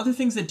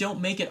things that don't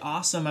make it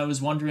awesome, I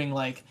was wondering,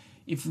 like,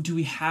 do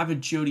we have a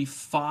Jodie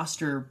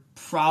Foster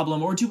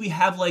problem, or do we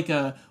have like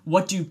a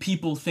what do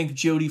people think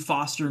Jodie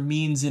Foster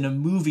means in a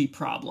movie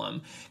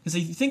problem? Because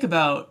if you think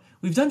about,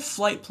 we've done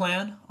Flight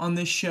Plan on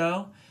this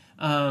show.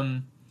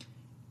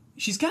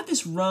 She's got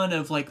this run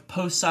of like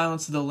post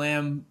Silence of the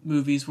Lamb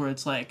movies where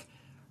it's like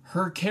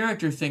her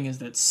character thing is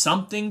that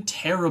something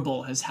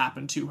terrible has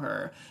happened to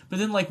her. But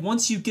then like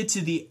once you get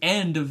to the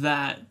end of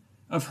that,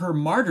 of her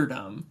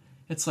martyrdom,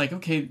 it's like,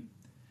 okay,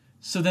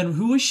 So then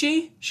who was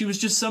she? She was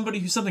just somebody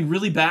who something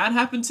really bad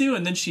happened to,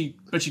 and then she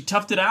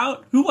toughed it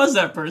out? Who was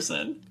that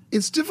person?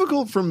 It's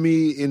difficult for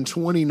me in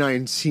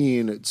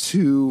 2019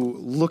 to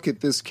look at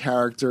this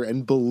character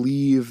and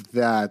believe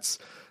that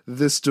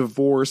this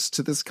divorce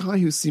to this guy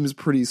who seems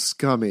pretty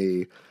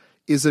scummy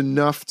is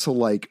enough to,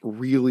 like,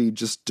 really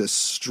just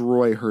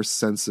destroy her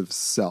sense of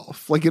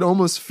self. Like, it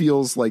almost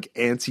feels like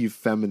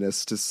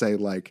anti-feminist to say,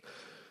 like,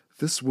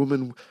 this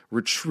woman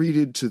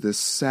retreated to this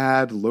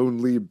sad,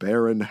 lonely,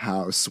 barren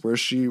house where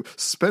she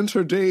spent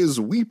her days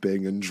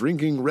weeping and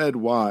drinking red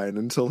wine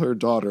until her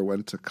daughter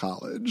went to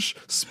college,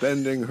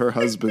 spending her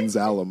husband's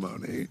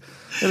alimony.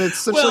 And it's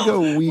such like a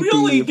weepy... We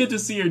only get to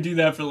see her do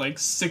that for like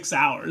 6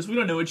 hours. We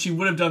don't know what she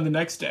would have done the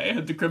next day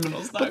had the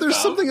criminals not But there's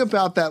come. something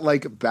about that,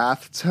 like,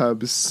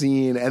 bathtub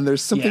scene, and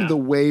there's something the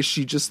way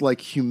she just,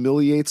 like,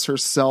 humiliates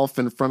herself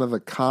in front of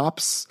the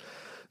cops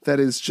that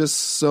is just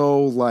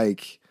so,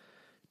 like...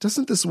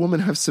 Doesn't this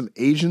woman have some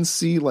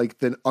agency, like,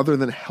 other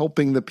than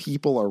helping the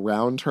people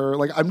around her?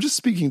 Like, I'm just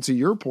speaking to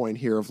your point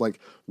here of,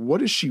 like, what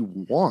does she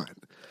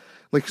want?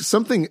 Like,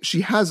 she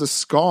has a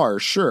scar,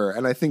 sure,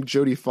 and I think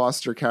Jodie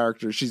Foster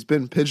character, she's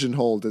been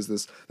pigeonholed as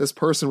this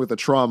person with a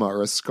trauma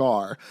or a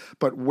scar,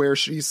 but where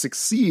she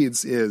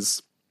succeeds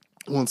is,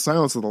 well, in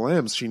Silence of the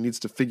Lambs, she needs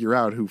to figure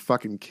out who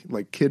fucking,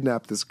 like,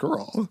 kidnapped this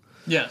girl.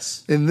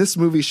 Yes. In this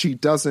movie, she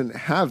doesn't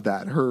have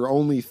that. Her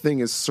only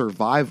thing is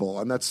survival,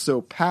 and that's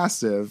so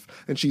passive,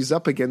 and she's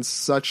up against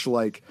such,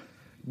 like,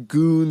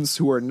 goons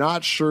who are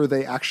not sure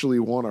they actually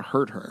want to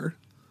hurt her.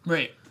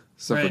 Right.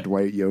 Except for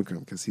Dwight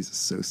Yoakam, because he's a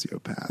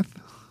sociopath.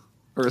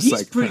 Or a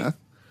psychopath.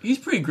 He's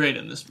pretty great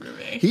in this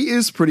movie. He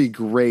is pretty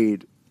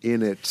great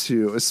in it,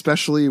 too,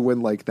 especially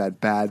when, like,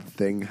 that bad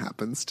thing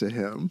happens to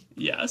him.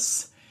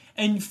 Yes.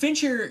 And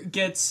Fincher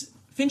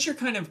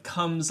kind of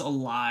comes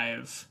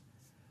alive.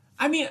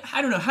 I mean,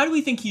 I don't know. How do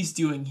we think he's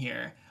doing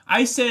here?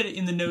 I said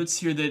in the notes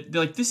here that,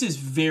 like, this is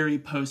very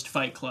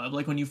post-Fight Club.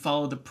 Like, when you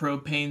follow the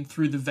propane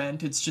through the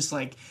vent, it's just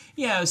like,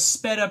 a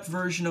sped-up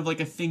version of, like,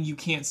 a thing you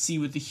can't see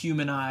with the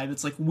human eye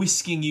that's, like,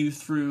 whisking you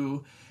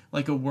through,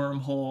 like, a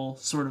wormhole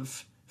sort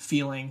of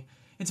feeling.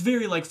 It's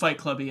very, like, Fight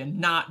Club-y and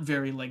not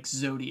very, like,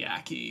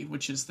 Zodiac-y,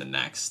 which is the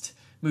next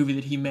movie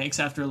that he makes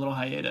after a little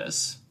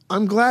hiatus.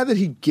 I'm glad that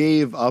he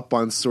gave up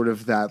on sort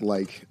of that,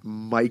 like,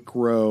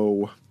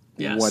 micro...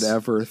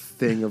 whatever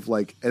thing of,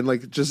 like, and,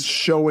 like, just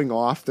showing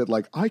off that,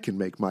 like, I can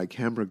make my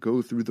camera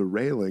go through the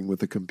railing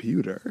with a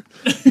computer,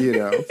 you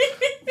know.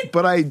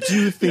 But I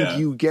do think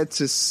you get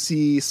to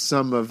see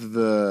some of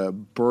the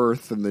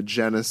birth and the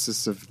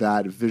genesis of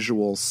that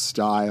visual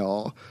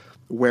style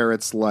where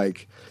it's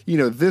like, you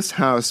know, this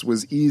house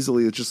was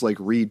easily just, like,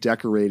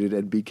 redecorated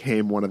and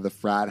became one of the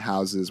frat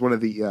houses, one of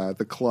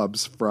the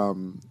clubs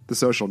from The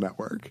Social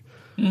Network.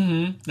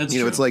 Mm-hmm. That's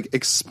true. It's like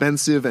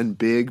expensive and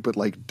big, but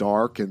like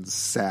dark and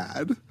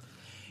sad.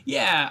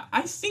 Yeah,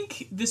 I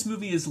think this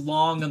movie is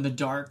long on the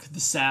dark,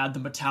 the sad, the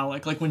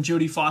metallic. Like when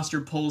Jodie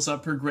Foster pulls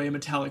up her gray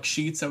metallic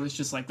sheets, I was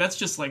just like, that's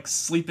just like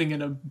sleeping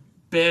in a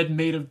bed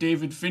made of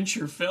David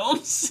Fincher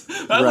films.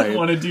 I wouldn't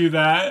want to do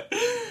that.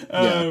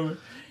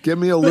 Give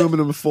me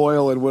aluminum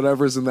foil and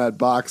whatever's in that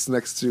box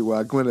next to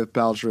Gwyneth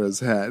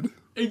Paltrow's head.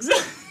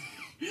 Exactly.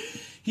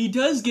 He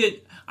does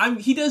get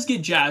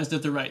jazzed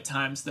at the right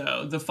times,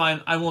 though.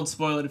 I won't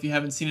spoil it if you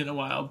haven't seen it in a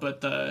while,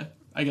 but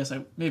I guess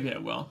maybe I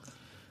will.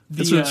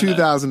 It's from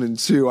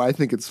 2002. I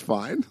think it's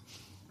fine.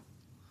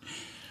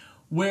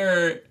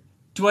 Where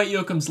Dwight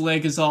Yoakam's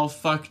leg is all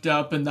fucked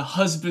up, and the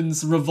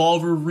husband's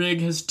revolver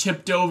rig has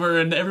tipped over,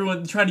 and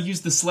everyone trying to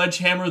use the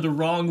sledgehammer the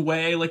wrong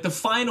way. Like, the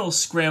final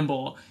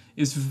scramble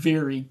is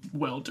very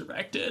well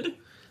directed.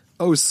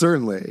 Oh,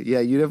 certainly. Yeah,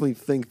 you definitely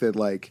think that,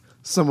 like,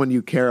 someone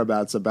you care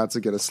about's about to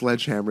get a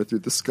sledgehammer through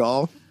the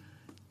skull.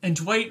 And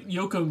Dwight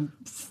Yoakam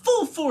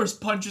full force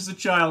punches a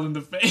child in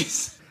the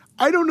face.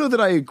 I don't know that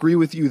I agree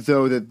with you,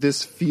 though, that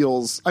this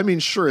feels... I mean,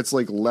 sure, it's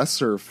like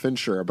lesser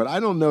Fincher, but I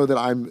don't know that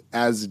I'm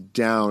as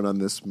down on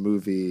this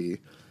movie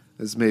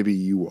as maybe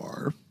you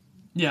are.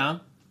 Yeah.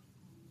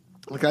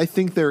 Like, I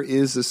think there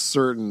is a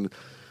certain...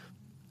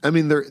 I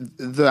mean,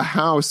 the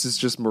house is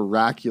just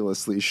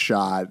miraculously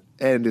shot,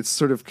 and it's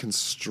sort of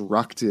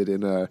constructed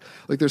in a...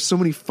 Like, there's so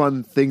many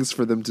fun things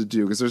for them to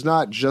do, because there's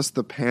not just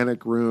the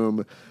panic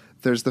room...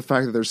 There's the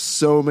fact that there's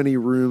so many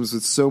rooms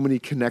with so many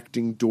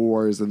connecting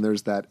doors, and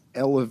there's that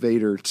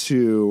elevator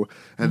too,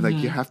 and like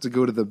you have to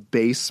go to the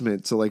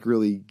basement to like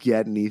really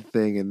get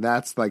anything, and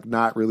that's like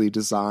not really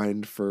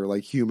designed for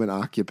like human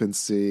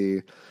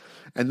occupancy.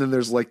 And then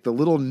there's like the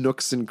little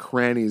nooks and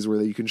crannies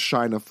where you can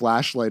shine a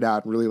flashlight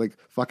out and really like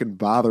fucking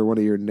bother one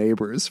of your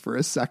neighbors for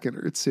a second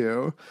or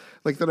two.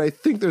 Like that, I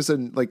think there's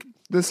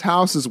this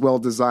house is well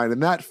designed,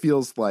 and that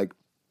feels like,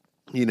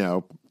 you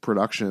know,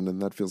 production,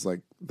 and that feels like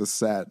the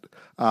set.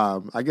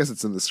 I guess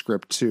it's in the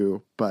script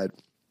too, but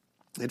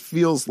it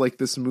feels like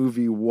this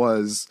movie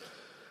was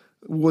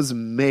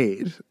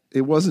made.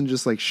 It wasn't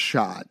just like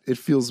shot. It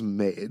feels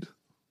made.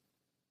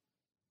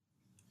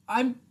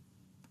 I'm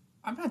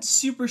I'm not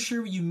super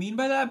sure what you mean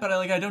by that, but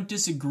I don't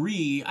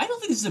disagree. I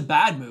don't think this is a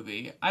bad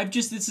movie.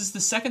 This is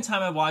the second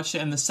time I watched it,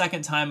 and the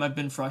second time I've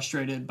been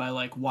frustrated by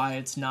like why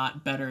it's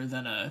not better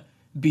than a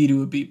B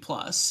to a B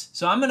plus.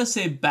 So I'm gonna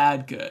say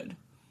bad good.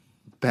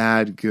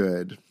 Bad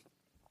good.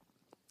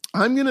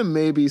 I'm gonna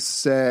maybe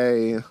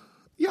say,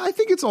 yeah, I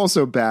think it's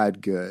also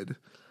bad good.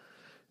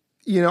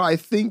 I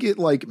think it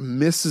like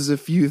misses a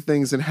few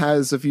things and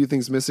has a few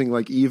things missing,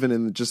 like even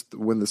in just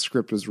when the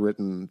script was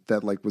written,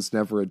 that like was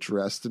never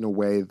addressed in a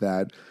way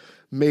that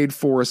made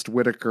Forrest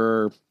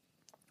Whitaker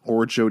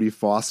or Jodie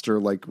Foster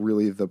like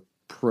really the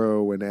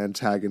pro and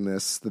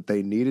antagonists that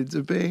they needed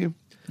to be.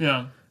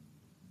 Yeah.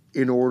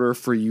 In order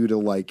for you to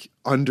like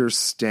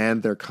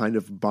understand their kind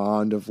of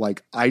bond of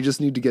like, I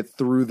just need to get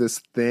through this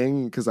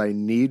thing because I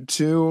need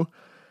to.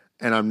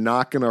 And I'm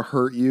not going to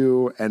hurt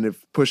you. And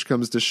if push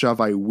comes to shove,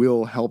 I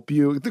will help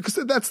you. Because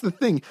that's the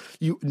thing.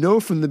 You know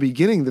from the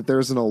beginning that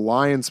there's an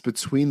alliance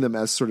between them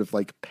as sort of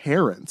like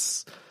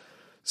parents.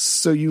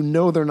 So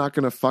they're not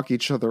going to fuck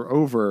each other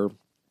over.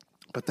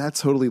 But that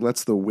totally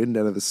lets the wind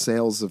out of the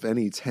sails of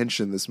any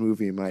tension this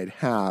movie might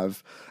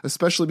have.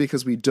 Especially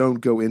because we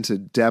don't go into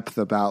depth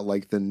about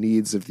like the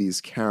needs of these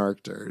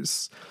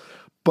characters.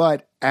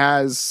 But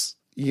as,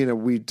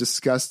 we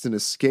discussed in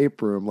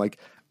Escape Room, like,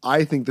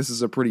 I think this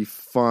is a pretty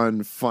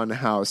fun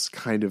house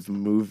kind of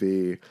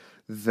movie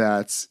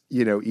that,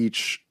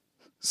 each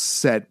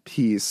set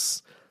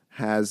piece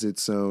has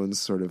its own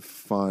sort of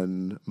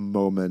fun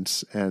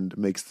moment and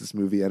makes this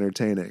movie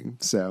entertaining.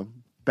 So,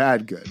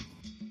 bad good.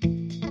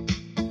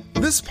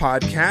 This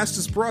podcast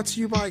is brought to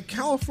you by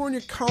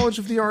California College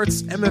of the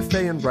Arts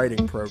MFA in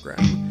Writing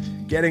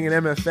program. Getting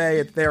an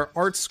MFA at their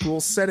art school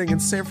setting in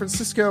San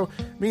Francisco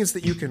means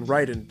that you can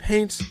write and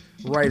paint,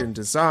 write and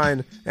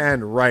design,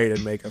 and write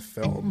and make a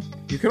film.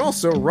 You can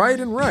also write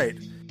and write.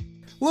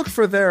 Look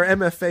for their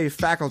MFA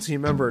faculty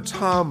member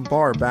Tom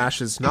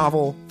Barbash's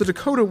novel, The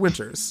Dakota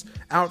Winters,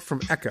 out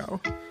from Echo,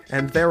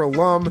 and their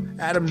alum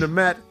Adam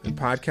Nemeth and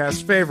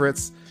podcast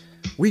favorites,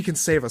 We Can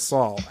Save Us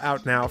All,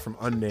 out now from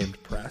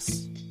Unnamed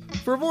Press.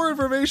 For more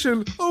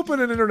information,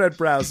 open an internet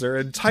browser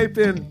and type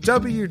in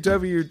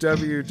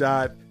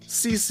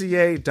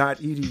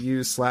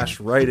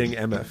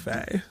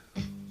www.cca.edu/writingmfa.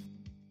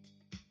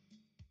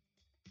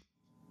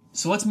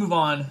 So let's move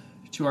on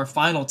to our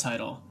final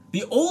title.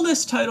 The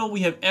oldest title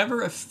we have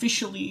ever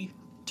officially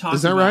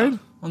talked about right?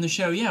 on the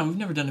show. Yeah, we've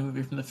never done a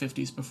movie from the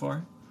 50s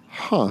before.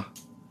 Huh.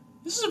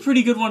 This is a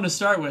pretty good one to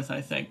start with,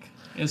 I think.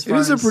 It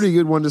is a pretty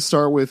good one to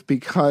start with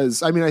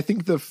because, I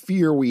think the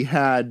fear we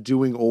had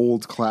doing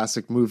old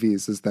classic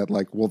movies is that,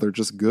 like, well, they're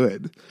just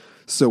good.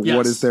 So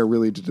what is there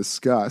really to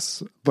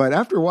discuss? But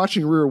after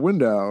watching Rear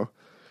Window,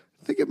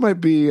 I think it might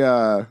be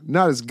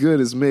not as good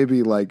as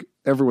maybe, like,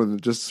 everyone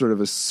just sort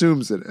of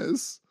assumes it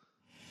is.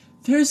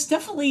 There's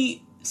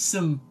definitely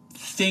some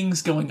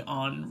things going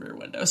on in Rear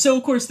Window. So,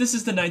 of course, this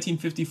is the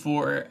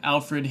 1954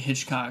 Alfred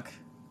Hitchcock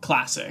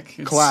classic.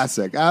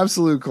 Classic.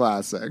 Absolute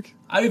classic.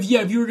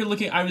 If you were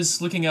looking, I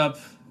was looking up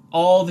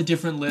all the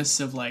different lists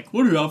of like,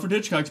 what are Alfred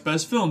Hitchcock's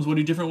best films? What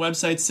do different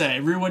websites say?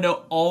 Rear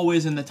Window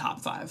always in the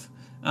top 5.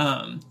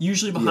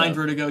 Usually behind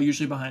Vertigo,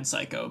 usually behind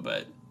Psycho,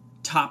 but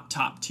top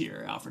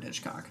tier Alfred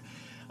Hitchcock.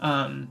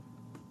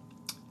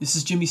 This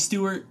is Jimmy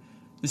Stewart.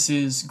 This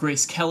is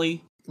Grace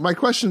Kelly. My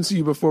question to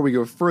you before we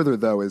go further,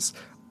 though, is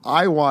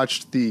I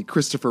watched the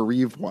Christopher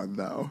Reeve one,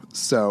 though.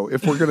 So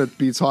if we're going to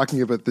be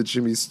talking about the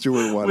Jimmy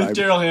Stewart one, with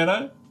Daryl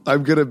Hannah,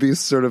 I'm going to be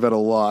sort of at a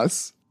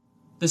loss.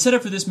 The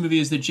setup for this movie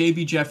is that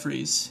J.B.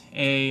 Jeffries,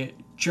 a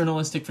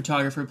journalistic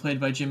photographer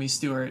played by Jimmy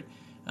Stewart,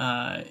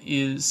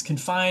 is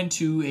confined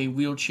to a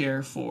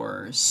wheelchair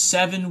for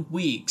 7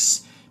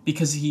 weeks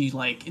because he,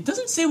 like, it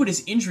doesn't say what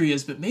his injury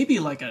is, but maybe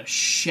like a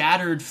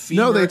shattered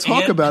femur. No, they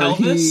talk about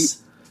pelvis.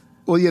 it.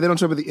 Well, yeah, they don't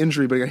talk about the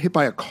injury, but he got hit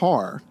by a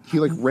car. He,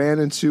 like, ran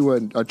into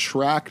a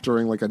track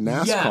during, like, a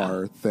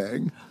NASCAR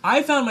thing.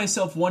 I found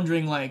myself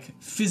wondering, like,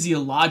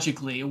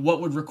 physiologically,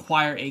 what would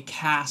require a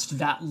cast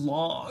that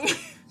long?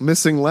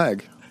 Missing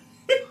leg.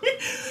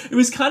 It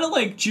was kind of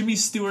like Jimmy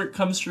Stewart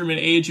comes from an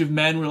age of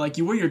men where, like,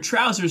 you wear your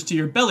trousers to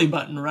your belly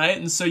button, right?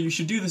 And so you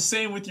should do the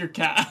same with your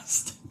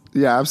cast.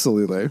 Yeah,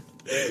 absolutely.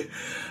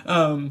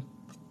 But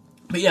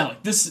yeah,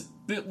 like,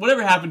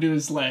 whatever happened to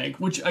his leg,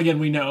 which again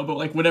we know, but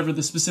like whatever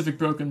the specific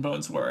broken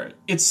bones were,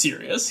 it's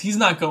serious. He's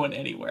not going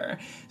anywhere.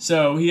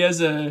 So he has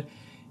a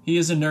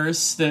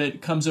nurse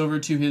that comes over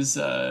to his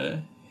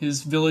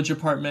village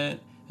apartment,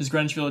 his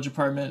Greenwich Village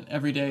apartment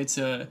every day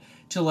to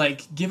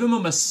like give him a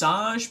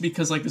massage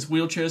because like this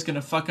wheelchair is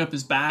gonna fuck up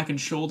his back and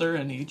shoulder,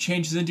 and he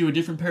changes into a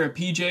different pair of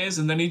PJs,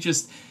 and then he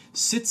just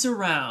sits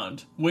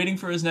around waiting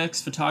for his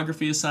next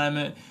photography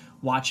assignment,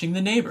 watching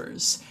the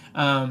neighbors.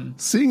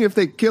 Seeing if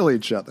they kill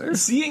each other.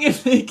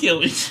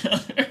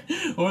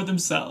 Or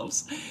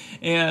themselves.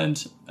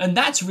 And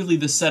that's really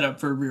the setup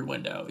for Rear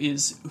Window,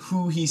 is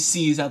who he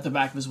sees out the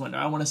back of his window.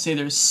 I want to say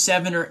there's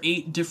 7 or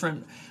 8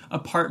 different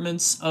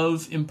apartments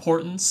of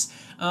importance.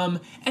 And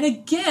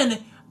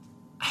again,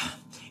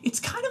 it's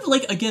kind of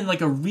like, again,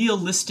 like a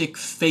realistic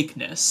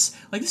fakeness.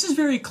 Like, this is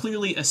very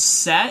clearly a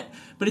set,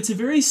 but it's a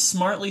very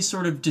smartly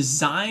sort of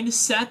designed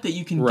set that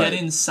you can get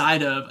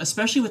inside of,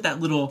 especially with that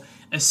little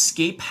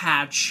escape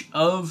hatch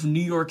of New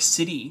York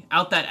City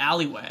out that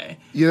alleyway.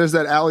 Yeah, there's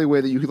that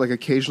alleyway that you could like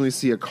occasionally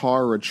see a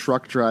car or a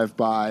truck drive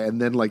by,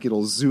 and then like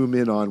it'll zoom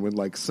in on when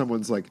like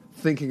someone's like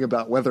thinking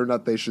about whether or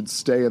not they should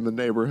stay in the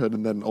neighborhood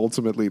and then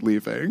ultimately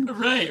leaving.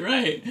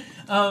 Right.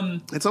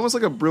 It's almost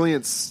like a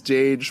brilliant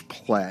stage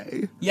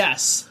play.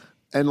 Yes.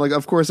 And like,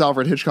 of course,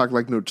 Alfred Hitchcock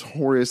like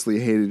notoriously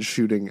hated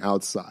shooting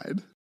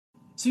outside.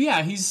 So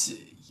yeah, he's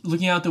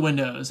looking out the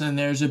windows, and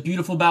there's a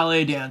beautiful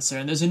ballet dancer,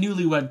 and there's a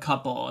newlywed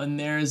couple, and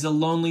there's a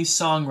lonely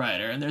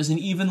songwriter, and there's an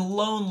even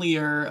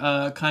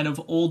lonelier kind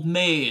of old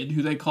maid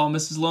who they call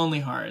Mrs.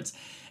 Lonelyhearts.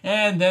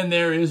 And then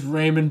there is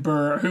Raymond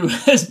Burr, who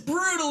has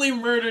brutally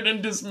murdered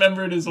and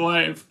dismembered his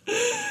wife.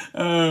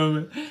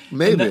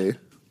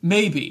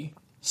 Maybe.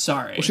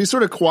 Sorry. Well, she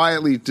sort of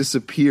quietly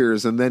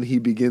disappears, and then he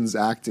begins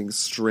acting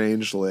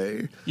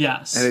strangely.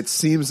 Yes. And it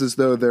seems as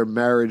though their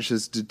marriage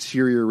has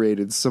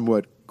deteriorated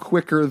somewhat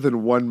quicker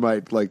than one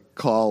might like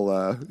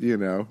call,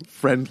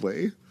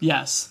 friendly.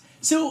 Yes.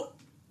 So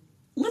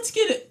let's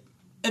get it.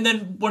 And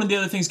then one of the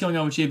other things going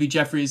on with J.B.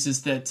 Jeffries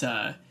is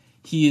that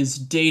he is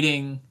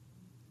dating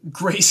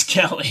Grace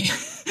Kelly,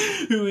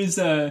 who is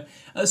a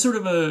sort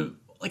of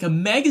a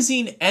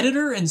magazine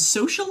editor and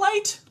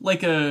socialite,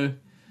 like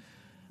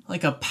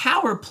a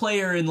power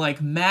player in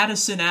like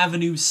Madison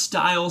Avenue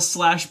style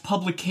 /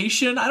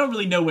 publication. I don't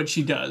really know what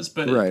she does,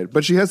 but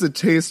but she has a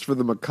taste for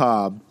the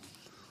macabre.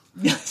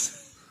 Yes,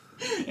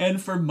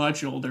 and for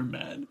much older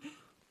men.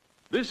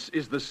 This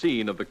is the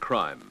scene of the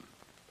crime.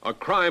 A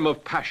crime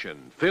of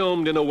passion,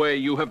 filmed in a way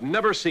you have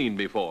never seen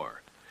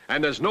before,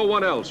 and as no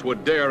one else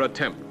would dare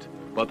attempt.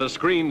 But the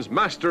screen's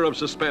master of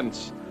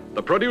suspense,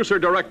 the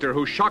producer-director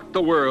who shocked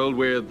the world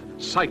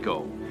with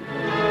Psycho.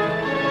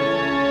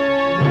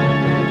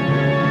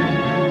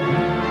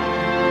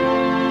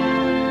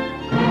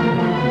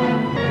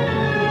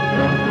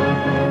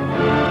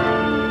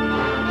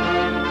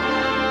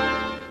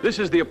 This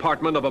is the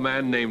apartment of a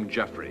man named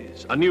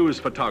Jeffries, a news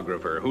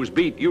photographer whose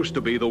beat used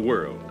to be the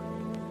world.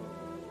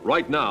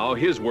 Right now,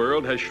 his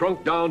world has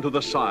shrunk down to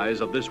the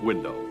size of this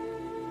window.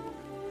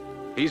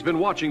 He's been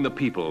watching the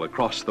people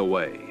across the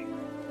way.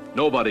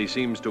 Nobody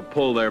seems to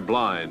pull their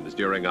blinds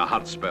during a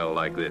hot spell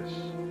like this.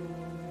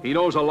 He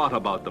knows a lot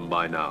about them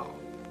by now.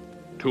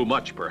 Too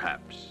much,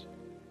 perhaps.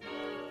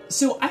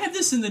 So I have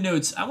this in the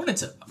notes.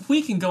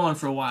 We can go on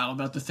for a while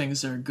about the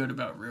things that are good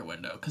about Rear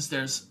Window, because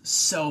there's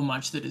so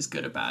much that is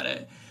good about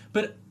it.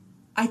 But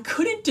I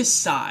couldn't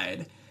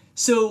decide.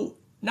 So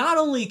not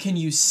only can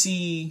you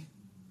see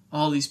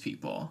all these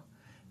people,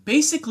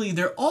 basically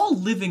they're all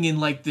living in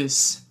like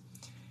this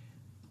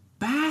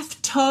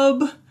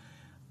bathtub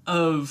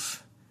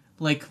of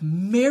like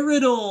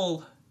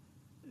marital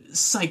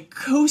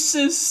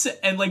psychosis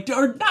and like,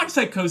 or not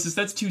psychosis,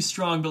 that's too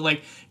strong, but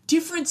like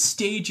different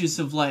stages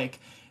of like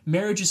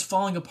marriages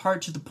falling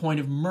apart to the point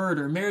of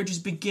murder, marriages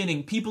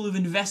beginning, people who've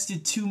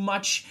invested too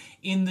much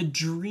in the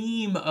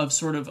dream of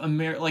sort of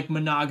like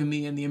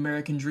monogamy and the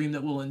American dream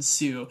that will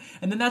ensue.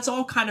 And then that's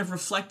all kind of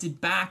reflected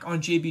back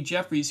on J.B.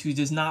 Jeffries, who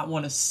does not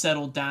want to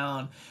settle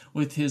down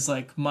with his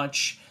like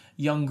much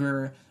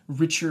younger,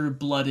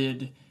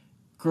 richer-blooded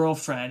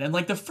girlfriend. And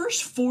like the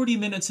first 40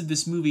 minutes of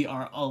this movie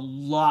are a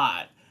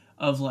lot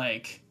of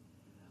like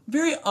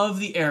very of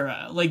the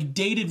era, like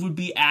dated would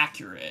be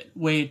accurate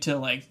way to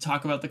like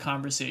talk about the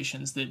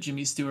conversations that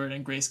Jimmy Stewart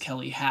and Grace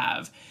Kelly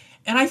have.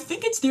 And I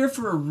think it's there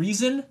for a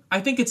reason. I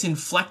think it's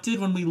inflected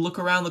when we look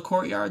around the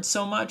courtyard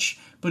so much,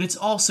 but it's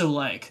also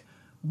like,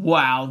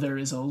 wow, there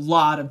is a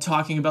lot of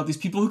talking about these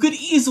people who could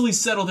easily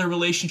settle their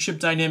relationship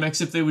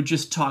dynamics if they would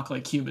just talk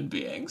like human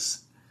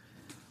beings.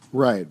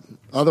 Right.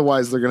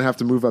 Otherwise, they're going to have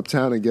to move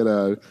uptown and get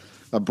a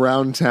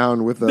brown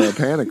town with a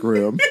panic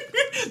room.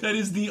 That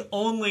is the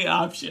only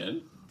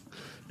option.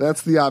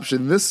 That's the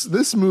option.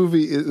 This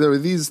movie,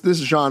 this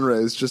genre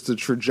is just a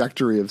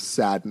trajectory of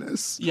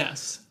sadness.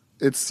 Yes.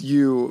 It's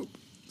you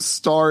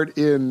start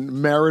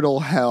in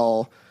marital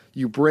hell,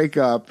 you break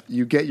up,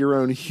 you get your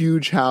own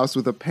huge house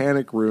with a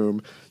panic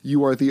room,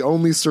 you are the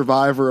only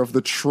survivor of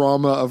the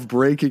trauma of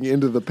breaking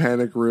into the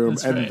panic room,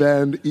 That's and right.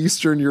 then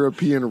Eastern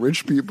European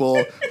rich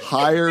people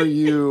hire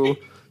you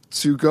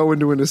to go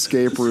into an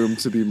escape room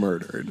to be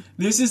murdered.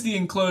 This is the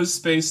enclosed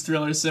space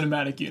thriller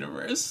cinematic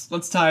universe.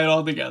 Let's tie it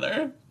all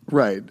together.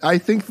 Right. I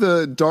think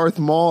the Darth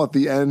Maul at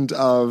the end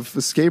of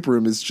Escape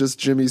Room is just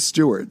Jimmy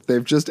Stewart.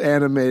 They've just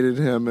animated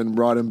him and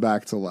brought him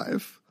back to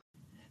life.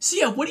 So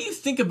yeah, what do you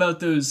think about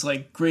those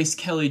like Grace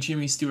Kelly,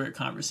 Jimmy Stewart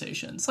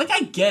conversations? Like,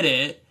 I get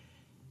it.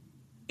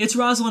 It's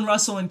Rosalind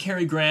Russell and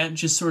Cary Grant,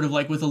 just sort of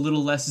like with a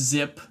little less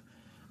zip.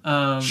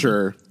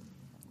 Sure.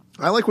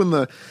 I like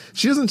when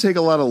she doesn't take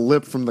a lot of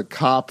lip from the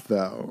cop,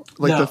 though.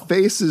 Like, the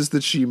faces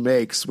that she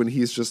makes when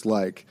he's just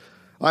like,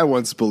 I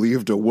once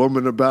believed a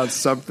woman about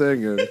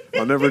something and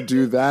I'll never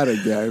do that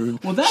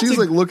again. Well, she's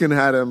like looking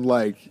at him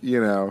like,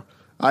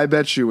 I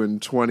bet you in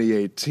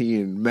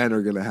 2018, men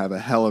are going to have a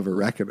hell of a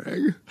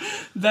reckoning.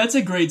 That's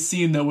a great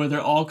scene, though, where they're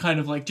all kind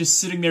of like just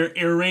sitting there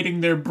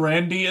aerating their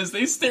brandy as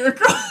they stare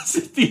across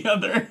at the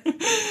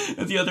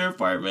other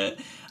apartment.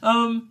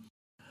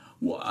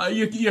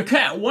 You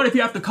can't. What if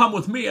you have to come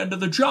with me into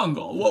the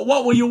jungle?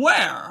 What will you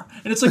wear?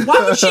 And it's like,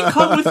 why would she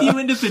come with you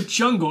into the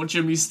jungle,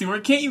 Jimmy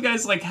Stewart? Can't you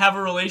guys like have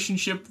a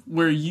relationship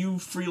where you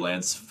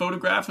freelance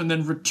photograph and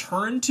then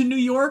return to New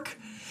York?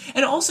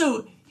 And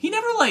also, he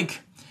never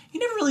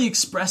really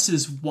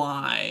expresses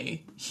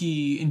why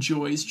he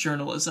enjoys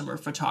journalism or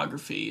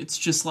photography. It's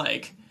just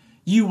like,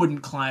 you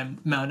wouldn't climb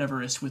Mount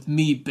Everest with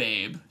me,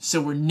 babe,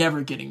 so we're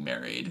never getting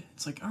married.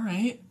 It's like, all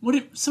right, what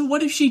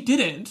if she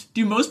didn't?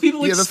 Do most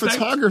people expect... Yeah, the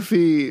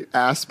photography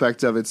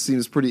aspect of it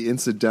seems pretty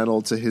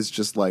incidental to his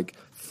just, like,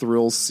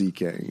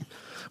 thrill-seeking.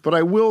 But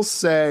I will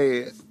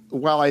say,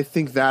 while I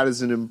think that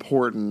is an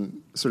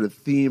important sort of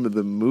theme of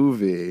the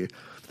movie,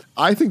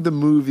 I think the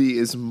movie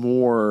is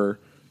more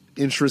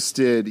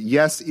interested,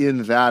 yes,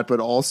 in that, but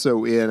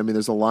also in, I mean,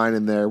 there's a line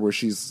in there where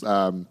she's,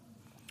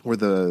 where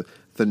the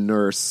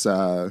nurse,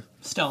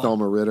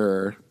 Thelma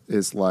Ritter,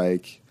 is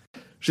like,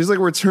 she's like,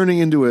 we're turning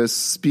into a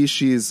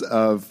species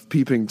of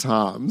peeping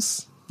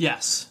Toms.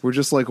 Yes. We're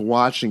just like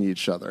watching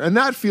each other. And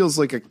that feels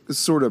like a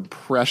sort of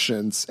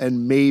prescience,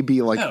 and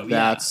maybe like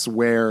that's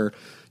where,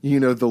 you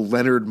know, the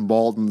Leonard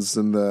Maltins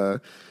and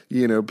the,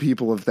 you know,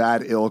 people of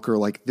that ilk are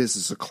like, this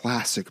is a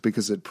classic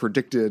because it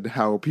predicted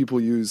how people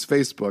use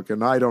Facebook,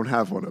 and I don't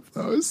have one of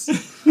those.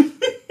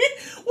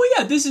 Well,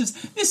 yeah, this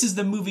is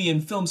the movie in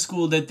film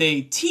school that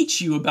they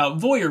teach you about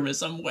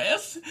voyeurism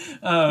with.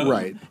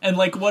 Right. And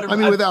like what... I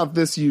mean, without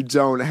this, you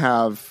don't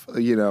have,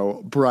 you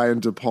know, Brian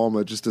De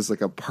Palma just as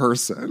like a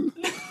person.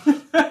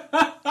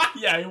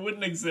 Yeah, he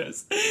wouldn't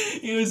exist.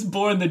 He was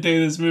born the day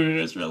this movie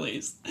was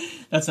released.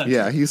 That's not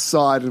true. He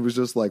saw it and was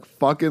just like,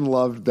 fucking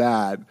loved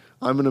that.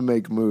 I'm going to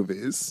make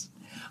movies.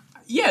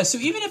 Yeah, so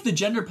even if the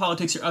gender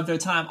politics are of their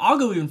time, I'll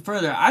go even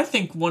further. I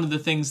think one of the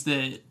things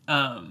that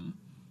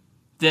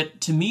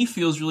that to me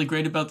feels really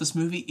great about this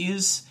movie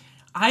is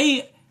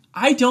I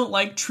don't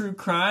like true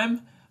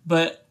crime,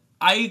 but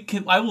I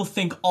will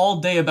think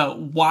all day about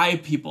why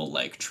people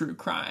like true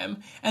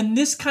crime. And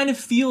this kind of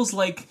feels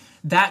like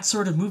that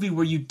sort of movie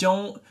where you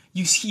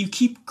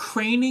keep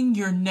craning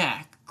your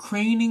neck,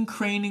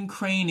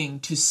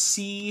 craning to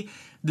see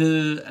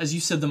the, as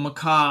you said, the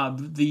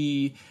macabre,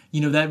 the,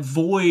 you know, that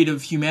void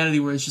of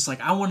humanity where it's just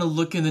like, I want to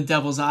look in the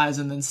devil's eyes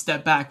and then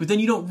step back. But then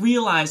you don't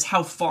realize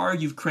how far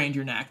you've craned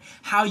your neck,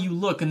 how you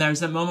look. And there's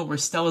that moment where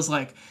Stella's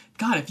like,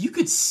 God, if you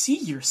could see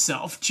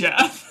yourself,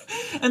 Jeff.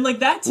 And like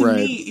that to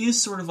me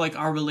is sort of like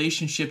our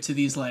relationship to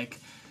these, like,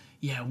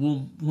 yeah,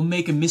 we'll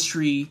make a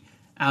mystery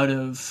out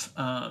of,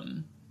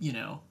 you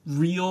know,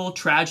 real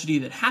tragedy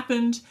that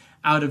happened,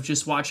 out of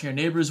just watching our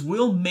neighbors.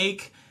 We'll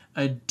make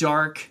a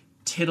dark,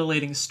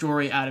 titillating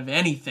story out of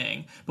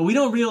anything, but we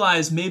don't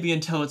realize maybe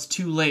until it's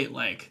too late,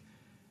 like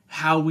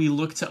how we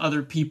look to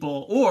other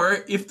people,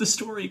 or if the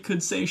story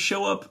could say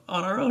show up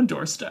on our own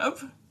doorstep.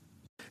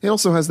 It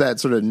also has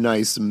that sort of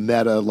nice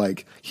meta,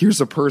 like,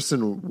 here's a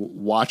person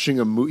watching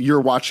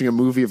you're watching a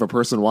movie of a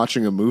person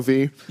watching a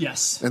movie.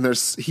 Yes. And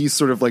he's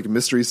sort of like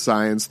Mystery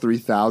Science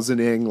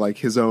 3000ing like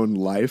his own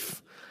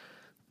life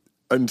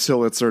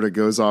until it sort of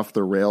goes off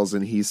the rails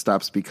and he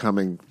stops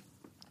becoming,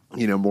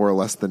 you know, more or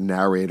less the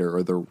narrator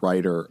or the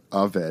writer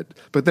of it.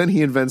 But then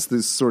he invents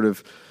this sort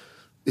of,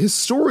 his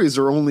stories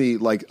are only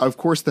like, of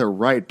course they're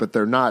right, but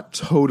they're not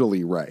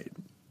totally right.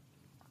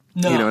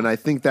 No. You know, and I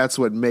think that's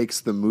what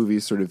makes the movie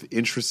sort of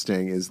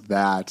interesting, is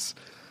that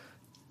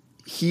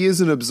he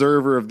is an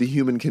observer of the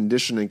human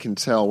condition and can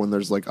tell when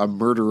there's like a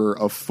murderer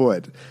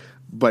afoot,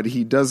 but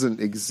he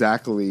doesn't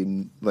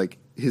exactly, like,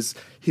 his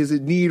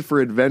need for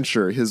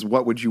adventure, his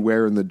what would you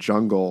wear in the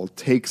jungle,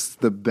 takes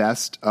the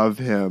best of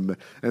him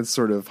and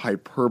sort of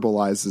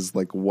hyperbolizes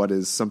like what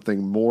is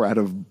something more out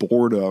of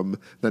boredom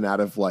than out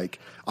of like,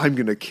 I'm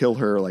going to kill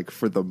her like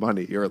for the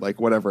money or like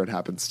whatever it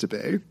happens to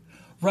be.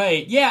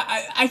 Right. Yeah.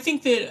 I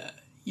think that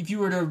if you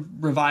were to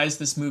revise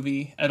this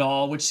movie at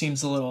all, which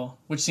seems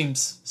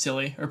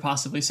silly or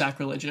possibly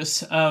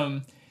sacrilegious,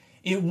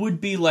 it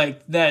would be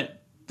like that.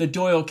 The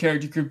Doyle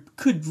character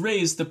could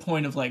raise the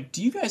point of like,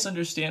 do you guys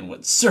understand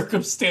what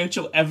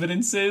circumstantial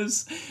evidence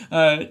is?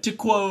 To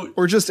quote...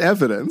 Or just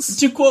evidence.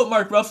 To quote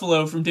Mark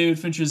Ruffalo from David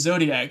Fincher's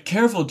Zodiac,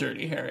 careful,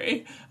 Dirty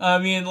Harry. I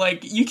mean,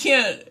 like, you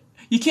can't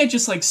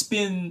just like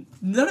spin...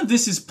 None of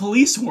this is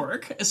police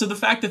work. So the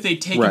fact that they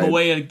take him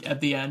away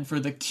at the end for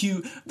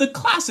the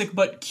classic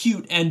but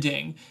cute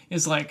ending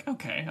is like,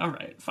 okay, all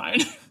right, fine.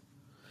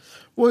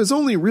 Well, his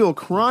only real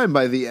crime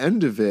by the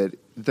end of it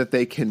that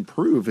they can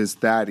prove is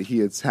that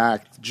he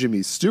attacked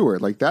Jimmy Stewart.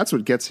 Like, that's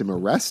what gets him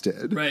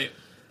arrested. Right.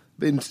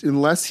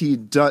 Unless he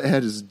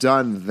has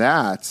done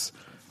that,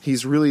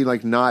 he's really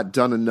like not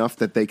done enough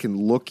that they can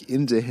look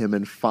into him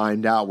and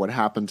find out what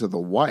happened to the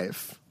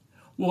wife.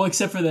 Well,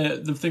 except for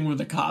the thing where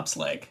the cops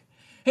like,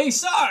 hey,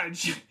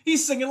 Sarge,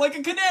 he's singing like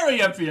a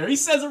canary up here. He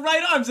says it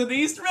right arms in the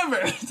East River.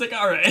 It's like,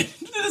 all right.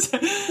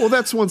 Well,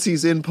 that's once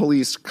he's in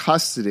police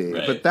custody.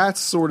 Right. But that's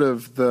sort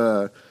of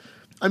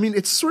I mean,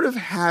 it sort of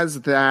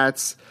has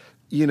that,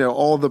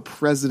 all the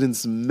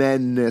President's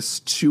Men-ness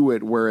to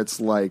it, where it's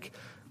like,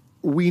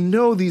 we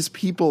know these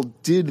people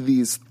did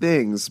these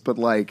things, but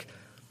like,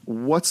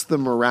 what's the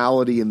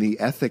morality and the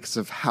ethics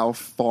of how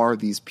far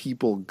these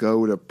people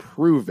go to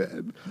prove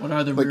it? What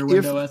are the rear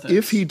window ethics?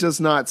 If he does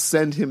not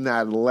send him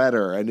that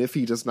letter, and if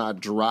he does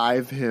not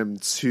drive him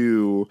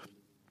to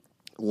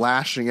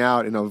lashing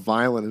out in a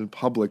violent and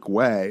public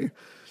way,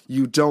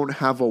 you don't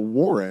have a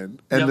warrant,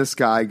 and this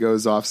guy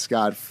goes off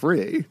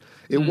scot-free.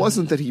 It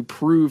wasn't that he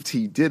proved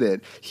he did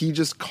it. He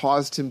just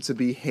caused him to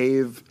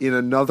behave in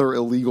another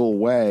illegal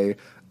way,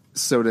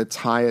 so to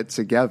tie it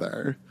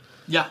together.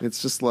 Yeah.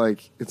 It's just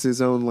like, it's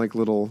his own like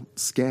little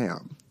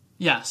scam.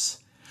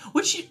 Yes.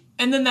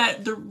 And then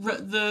that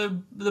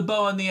the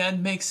bow on the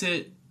end makes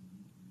it,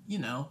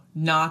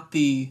 not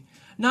the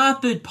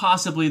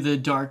possibly the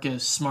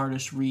darkest,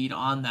 smartest read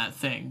on that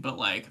thing, but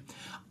like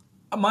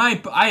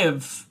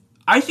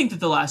I think that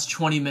the last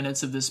 20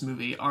 minutes of this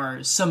movie are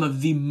is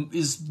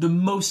the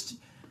most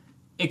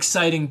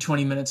exciting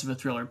 20 minutes of a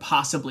thriller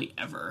possibly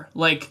ever.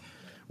 Like,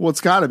 well,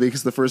 it's got to be,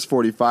 because the first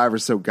 45 are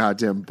so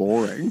goddamn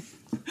boring.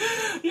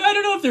 Yeah, I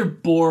don't know if they're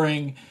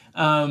boring,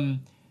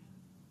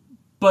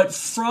 but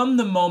from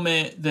the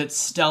moment that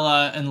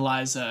Stella and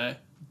Liza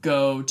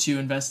go to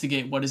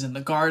investigate what is in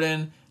the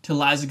garden, to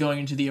Liza going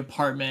into the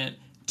apartment,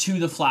 to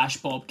the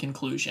flashbulb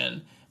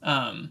conclusion,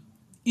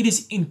 it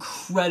is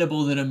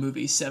incredible that a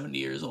movie 70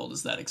 years old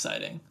is that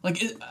exciting. Like,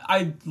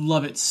 I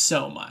love it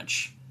so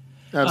much.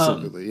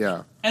 Absolutely,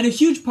 yeah. And a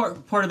huge part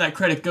of that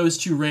credit goes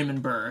to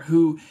Raymond Burr,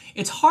 who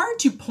it's hard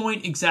to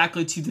point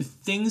exactly to the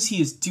things he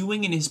is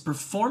doing in his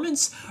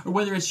performance, or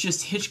whether it's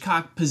just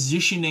Hitchcock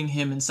positioning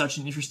him in such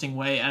an interesting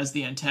way as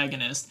the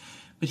antagonist.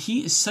 But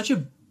he is such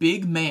a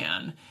big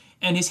man,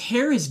 and his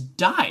hair is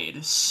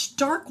dyed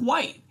stark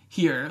white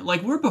here.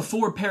 Like, we're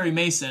before Perry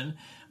Mason.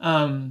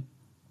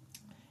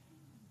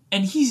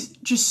 And he's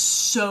just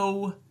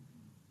so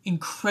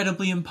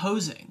incredibly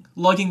imposing,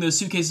 lugging those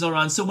suitcases all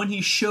around. So when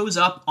he shows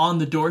up on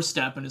the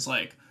doorstep and is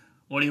like,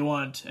 "What do you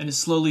want?" and is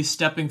slowly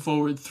stepping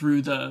forward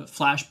through the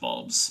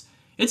flashbulbs,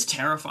 it's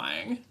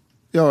terrifying.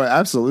 Oh,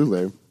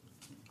 absolutely.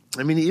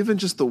 I mean, even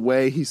just the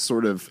way he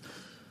sort of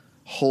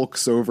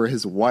hulks over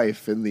his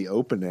wife in the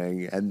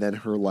opening, and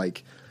then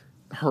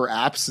her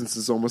absence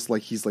is almost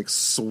like he's like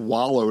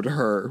swallowed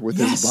her with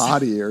his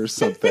body or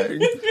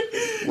something.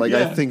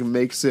 I think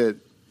makes it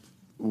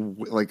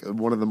like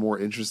one of the more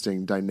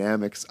interesting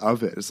dynamics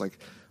of it. Is like,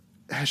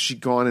 has she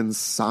gone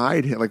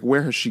inside him? Like,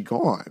 where has she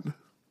gone?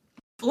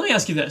 Let me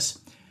ask you this.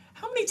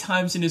 How many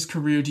times in his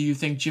career do you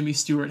think Jimmy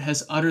Stewart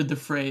has uttered the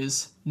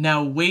phrase,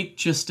 "Now wait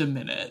just a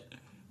minute"?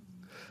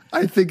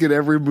 I think in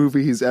every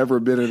movie he's ever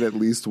been in at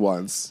least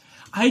once.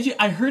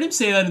 I heard him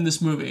say that in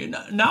this movie.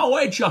 "Now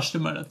wait just a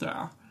minute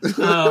there."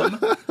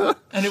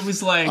 And it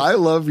was like... I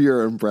love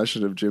your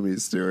impression of Jimmy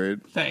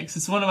Stewart. Thanks.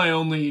 It's one of my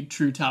only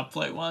true top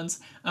flight ones.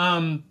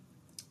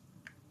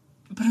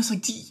 But I was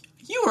like,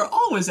 you are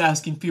always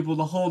asking people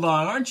to hold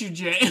on, aren't you,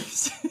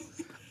 James?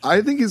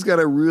 I think he's got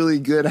a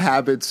really good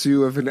habit,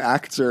 too, of an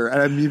actor.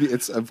 And maybe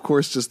it's, of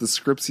course, just the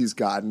scripts he's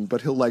gotten.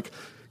 But he'll, like,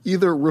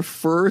 either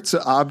refer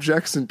to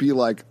objects and be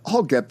like,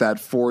 "I'll get that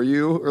for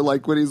you." Or,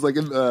 like, when he's like,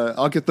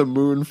 "I'll get the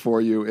moon for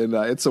you" in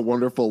It's a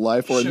Wonderful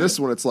Life. Or in this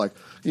one, it's like,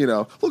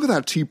 "Look at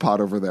that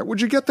teapot over there.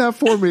 Would you get that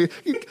for me?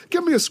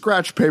 Give me a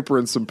scratch paper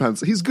and some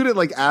pencil." He's good at,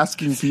 like,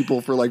 asking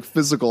people for, like,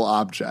 physical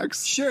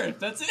objects. Sure,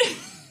 that's it.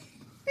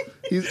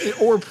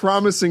 Or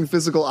promising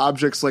physical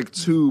objects like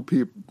to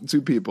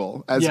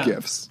people as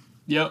gifts.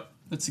 Yep,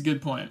 that's a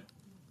good point.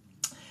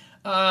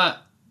 I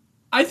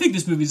think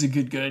this movie's a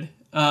good.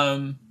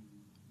 I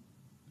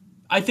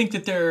think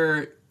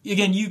that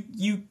again,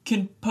 you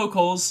can poke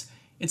holes.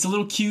 It's a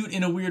little cute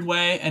in a weird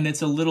way, and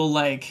it's a little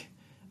like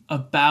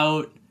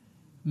about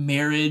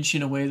marriage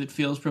in a way that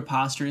feels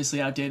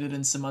preposterously outdated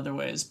in some other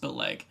ways. But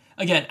like,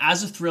 again,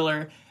 as a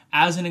thriller,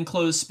 as an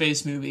enclosed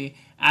space movie,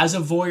 as a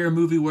voyeur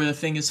movie where the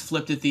thing is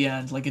flipped at the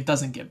end, like, it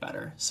doesn't get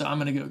better. So I'm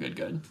going to go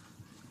good.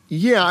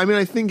 Yeah, I mean,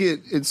 I think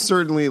it's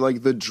certainly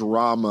like the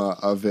drama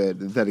of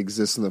it that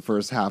exists in the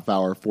first half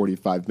hour,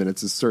 45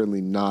 minutes is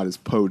certainly not as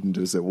potent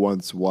as it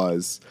once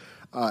was,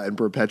 and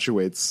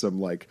perpetuates some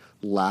like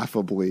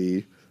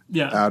laughably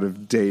out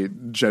of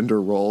date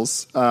gender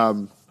roles.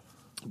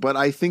 But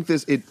I think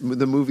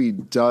the movie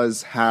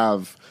does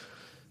have,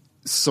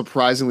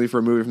 surprisingly for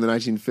a movie from the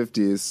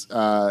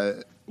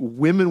 1950s,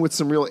 women with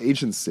some real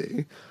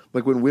agency.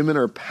 Like when women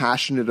are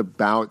passionate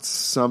about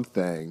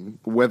something,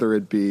 whether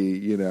it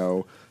be,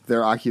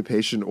 their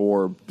occupation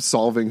or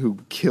solving who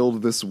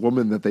killed this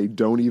woman that they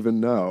don't even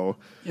know.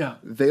 Yeah.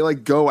 They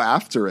like go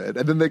after it.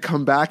 And then they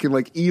come back and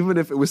like, even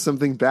if it was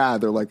something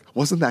bad, they're like,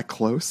 "Wasn't that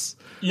close?"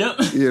 Yep.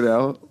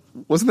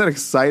 Wasn't that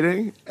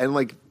exciting? And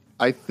like,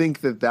 I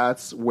think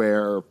that's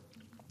where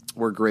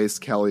Grace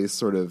Kelly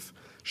sort of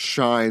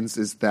shines,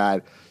 is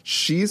that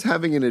she's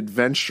having an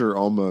adventure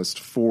almost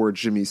for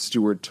Jimmy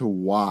Stewart to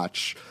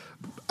watch.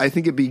 I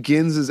think it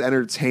begins as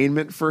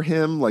entertainment for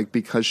him, like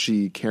because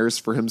she cares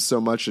for him so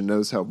much and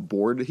knows how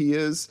bored he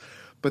is.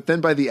 But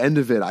then by the end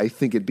of it, I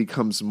think it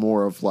becomes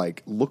more of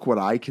like, look what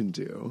I can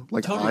do.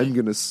 Like, Totally. I'm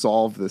going to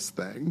solve this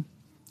thing.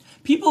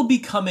 People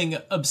becoming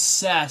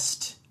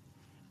obsessed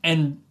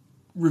and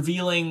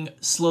revealing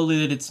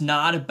slowly that it's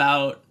not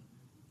about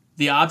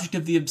the object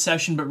of the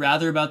obsession, but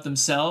rather about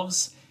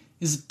themselves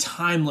is a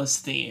timeless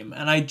theme.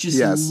 And I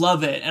just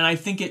love it. And I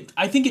think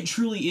it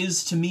truly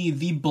is, to me,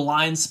 the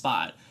blind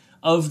spot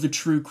of the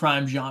true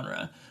crime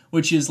genre,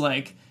 which is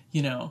like,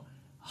 you know,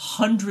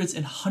 hundreds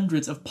and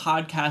hundreds of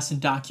podcasts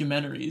and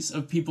documentaries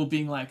of people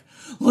being like,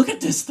 look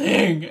at this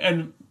thing.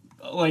 And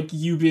like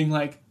you being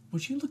like,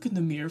 would you look in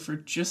the mirror for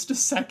just a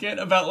second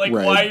about like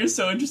why you're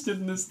so interested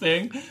in this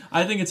thing?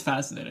 I think it's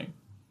fascinating.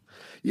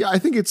 Yeah, I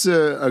think it's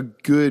a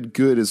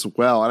good as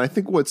well. And I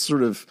think what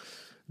sort of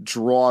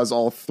draws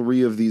all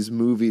three of these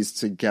movies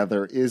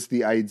together is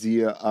the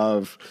idea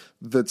of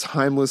the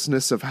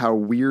timelessness of how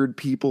weird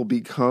people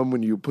become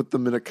when you put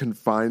them in a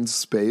confined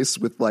space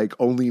with like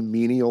only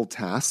menial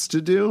tasks to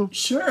do.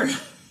 Sure.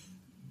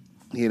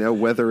 You know,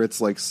 whether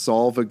it's like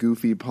solve a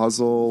goofy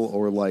puzzle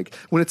or like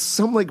when it's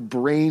some like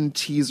brain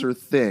teaser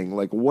thing,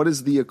 like what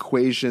is the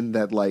equation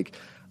that like,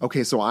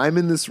 okay, so I'm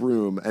in this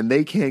room and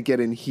they can't get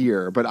in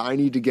here, but I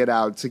need to get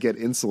out to get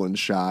insulin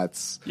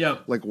shots.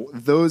 Yep. Like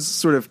those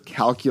sort of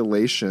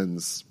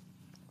calculations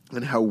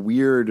and how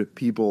weird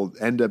people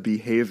end up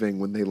behaving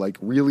when they like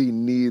really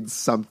need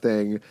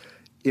something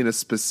in a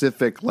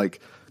specific like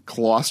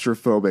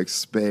claustrophobic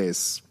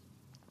space.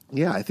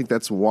 Yeah, I think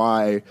that's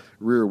why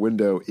Rear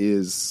Window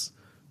is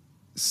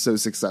so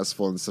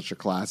successful and such a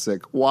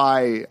classic.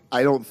 Why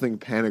I don't think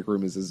Panic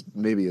Room is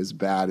maybe as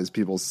bad as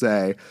people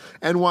say,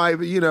 and why,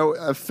 you know,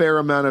 a fair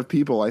amount of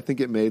people, I think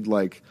it made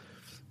like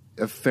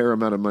a fair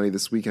amount of money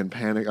this weekend.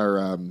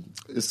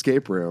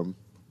 Escape Room.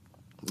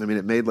 I mean,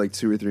 it made like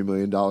 $2 or $3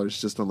 million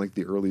just on like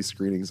the early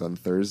screenings on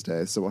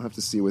Thursday. So we'll have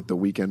to see what the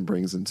weekend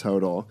brings in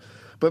total.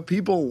 But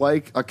people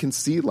like a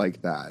conceit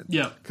like that.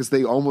 Yeah. Because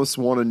they almost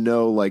want to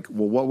know, like,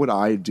 well, what would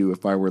I do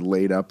if I were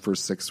laid up for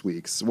 6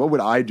 weeks? What would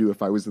I do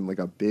if I was in, like,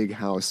 a big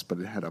house but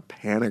it had a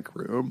panic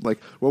room?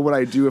 Like, what would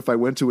I do if I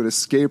went to an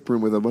escape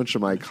room with a bunch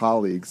of my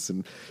colleagues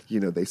and, you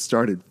know, they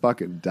started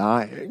fucking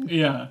dying?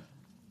 Yeah.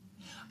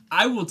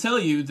 I will tell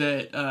you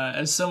that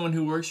as someone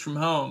who works from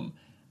home,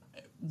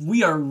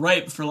 we are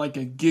ripe for, like,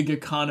 a gig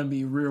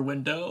economy Rear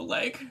Window,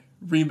 like,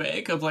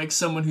 remake of like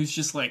someone who's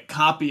just like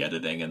copy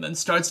editing and then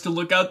starts to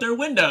look out their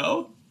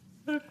window.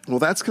 Well,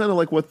 that's kind of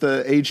like what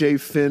the A.J.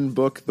 Finn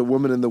book, The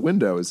Woman in the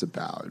Window, is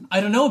about.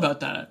 I don't know about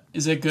that.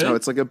 Is it good? Oh,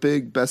 it's like a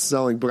big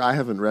best-selling book. I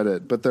haven't read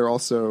it, but they're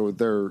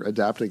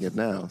adapting it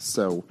now.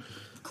 So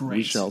Great.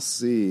 We shall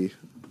see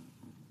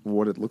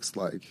what it looks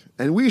like.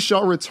 And we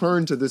shall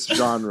return to this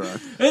genre.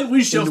 And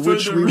we shall in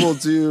which we will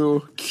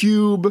do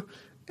Cube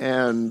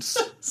and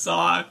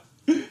Saw.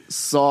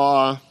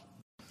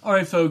 All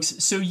right,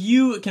 folks, so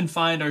you can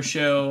find our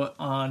show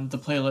on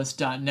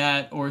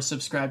theplaylist.net or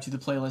subscribe to the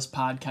Playlist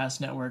Podcast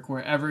Network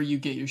wherever you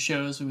get your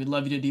shows. We would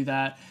love you to do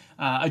that.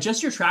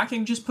 Adjust Your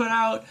Tracking just put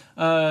out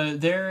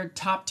their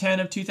top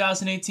 10 of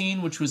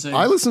 2018, which was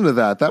I listened to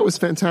that. That was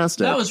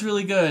fantastic. That was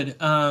really good.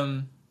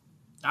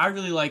 I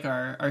really like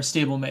our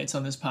stablemates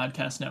on this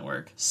podcast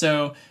network.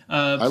 So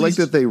I like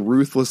that they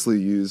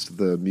ruthlessly used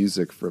the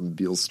music from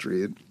Beale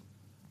Street.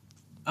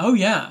 Oh,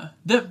 yeah.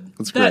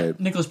 That's great.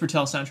 Nicholas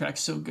Bertel soundtrack's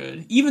so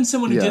good. Even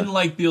someone who didn't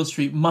like Beale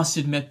Street must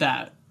admit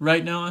that.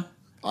 Right, Noah?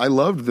 I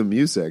loved the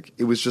music.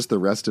 It was just the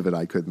rest of it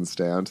I couldn't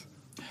stand.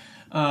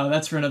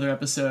 That's for another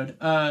episode.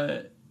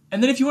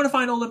 And then if you want to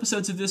find old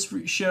episodes of this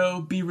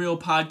show,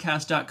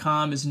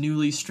 BeRealPodcast.com is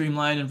newly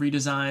streamlined and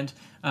redesigned.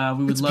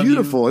 It's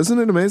beautiful, isn't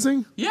it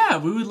amazing? Yeah,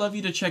 we would love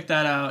you to check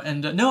that out.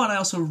 And Noah and I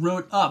also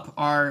wrote up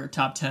our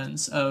top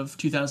 10s of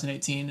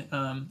 2018.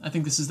 I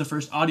think this is the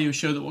first audio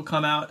show that will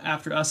come out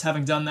after us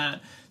having done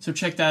that. So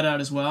check that out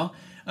as well.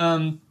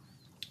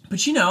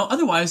 But, you know,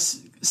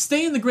 otherwise,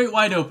 stay in the great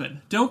wide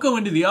open. Don't go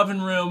into the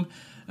oven room.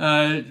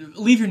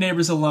 Leave your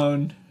neighbors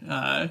alone.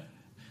 Go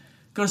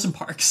to some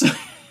parks.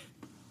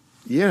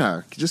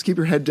 Yeah, just keep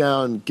your head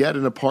down. Get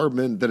an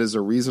apartment that is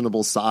a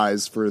reasonable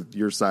size for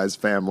your size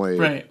family.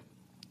 Right.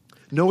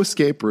 No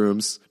escape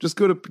rooms. Just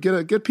go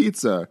to get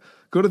pizza.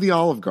 Go to the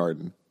Olive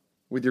Garden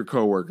with your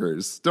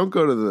coworkers. Don't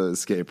go to the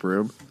escape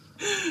room.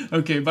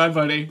 Okay, bye,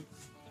 buddy.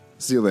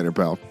 See you later,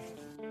 pal.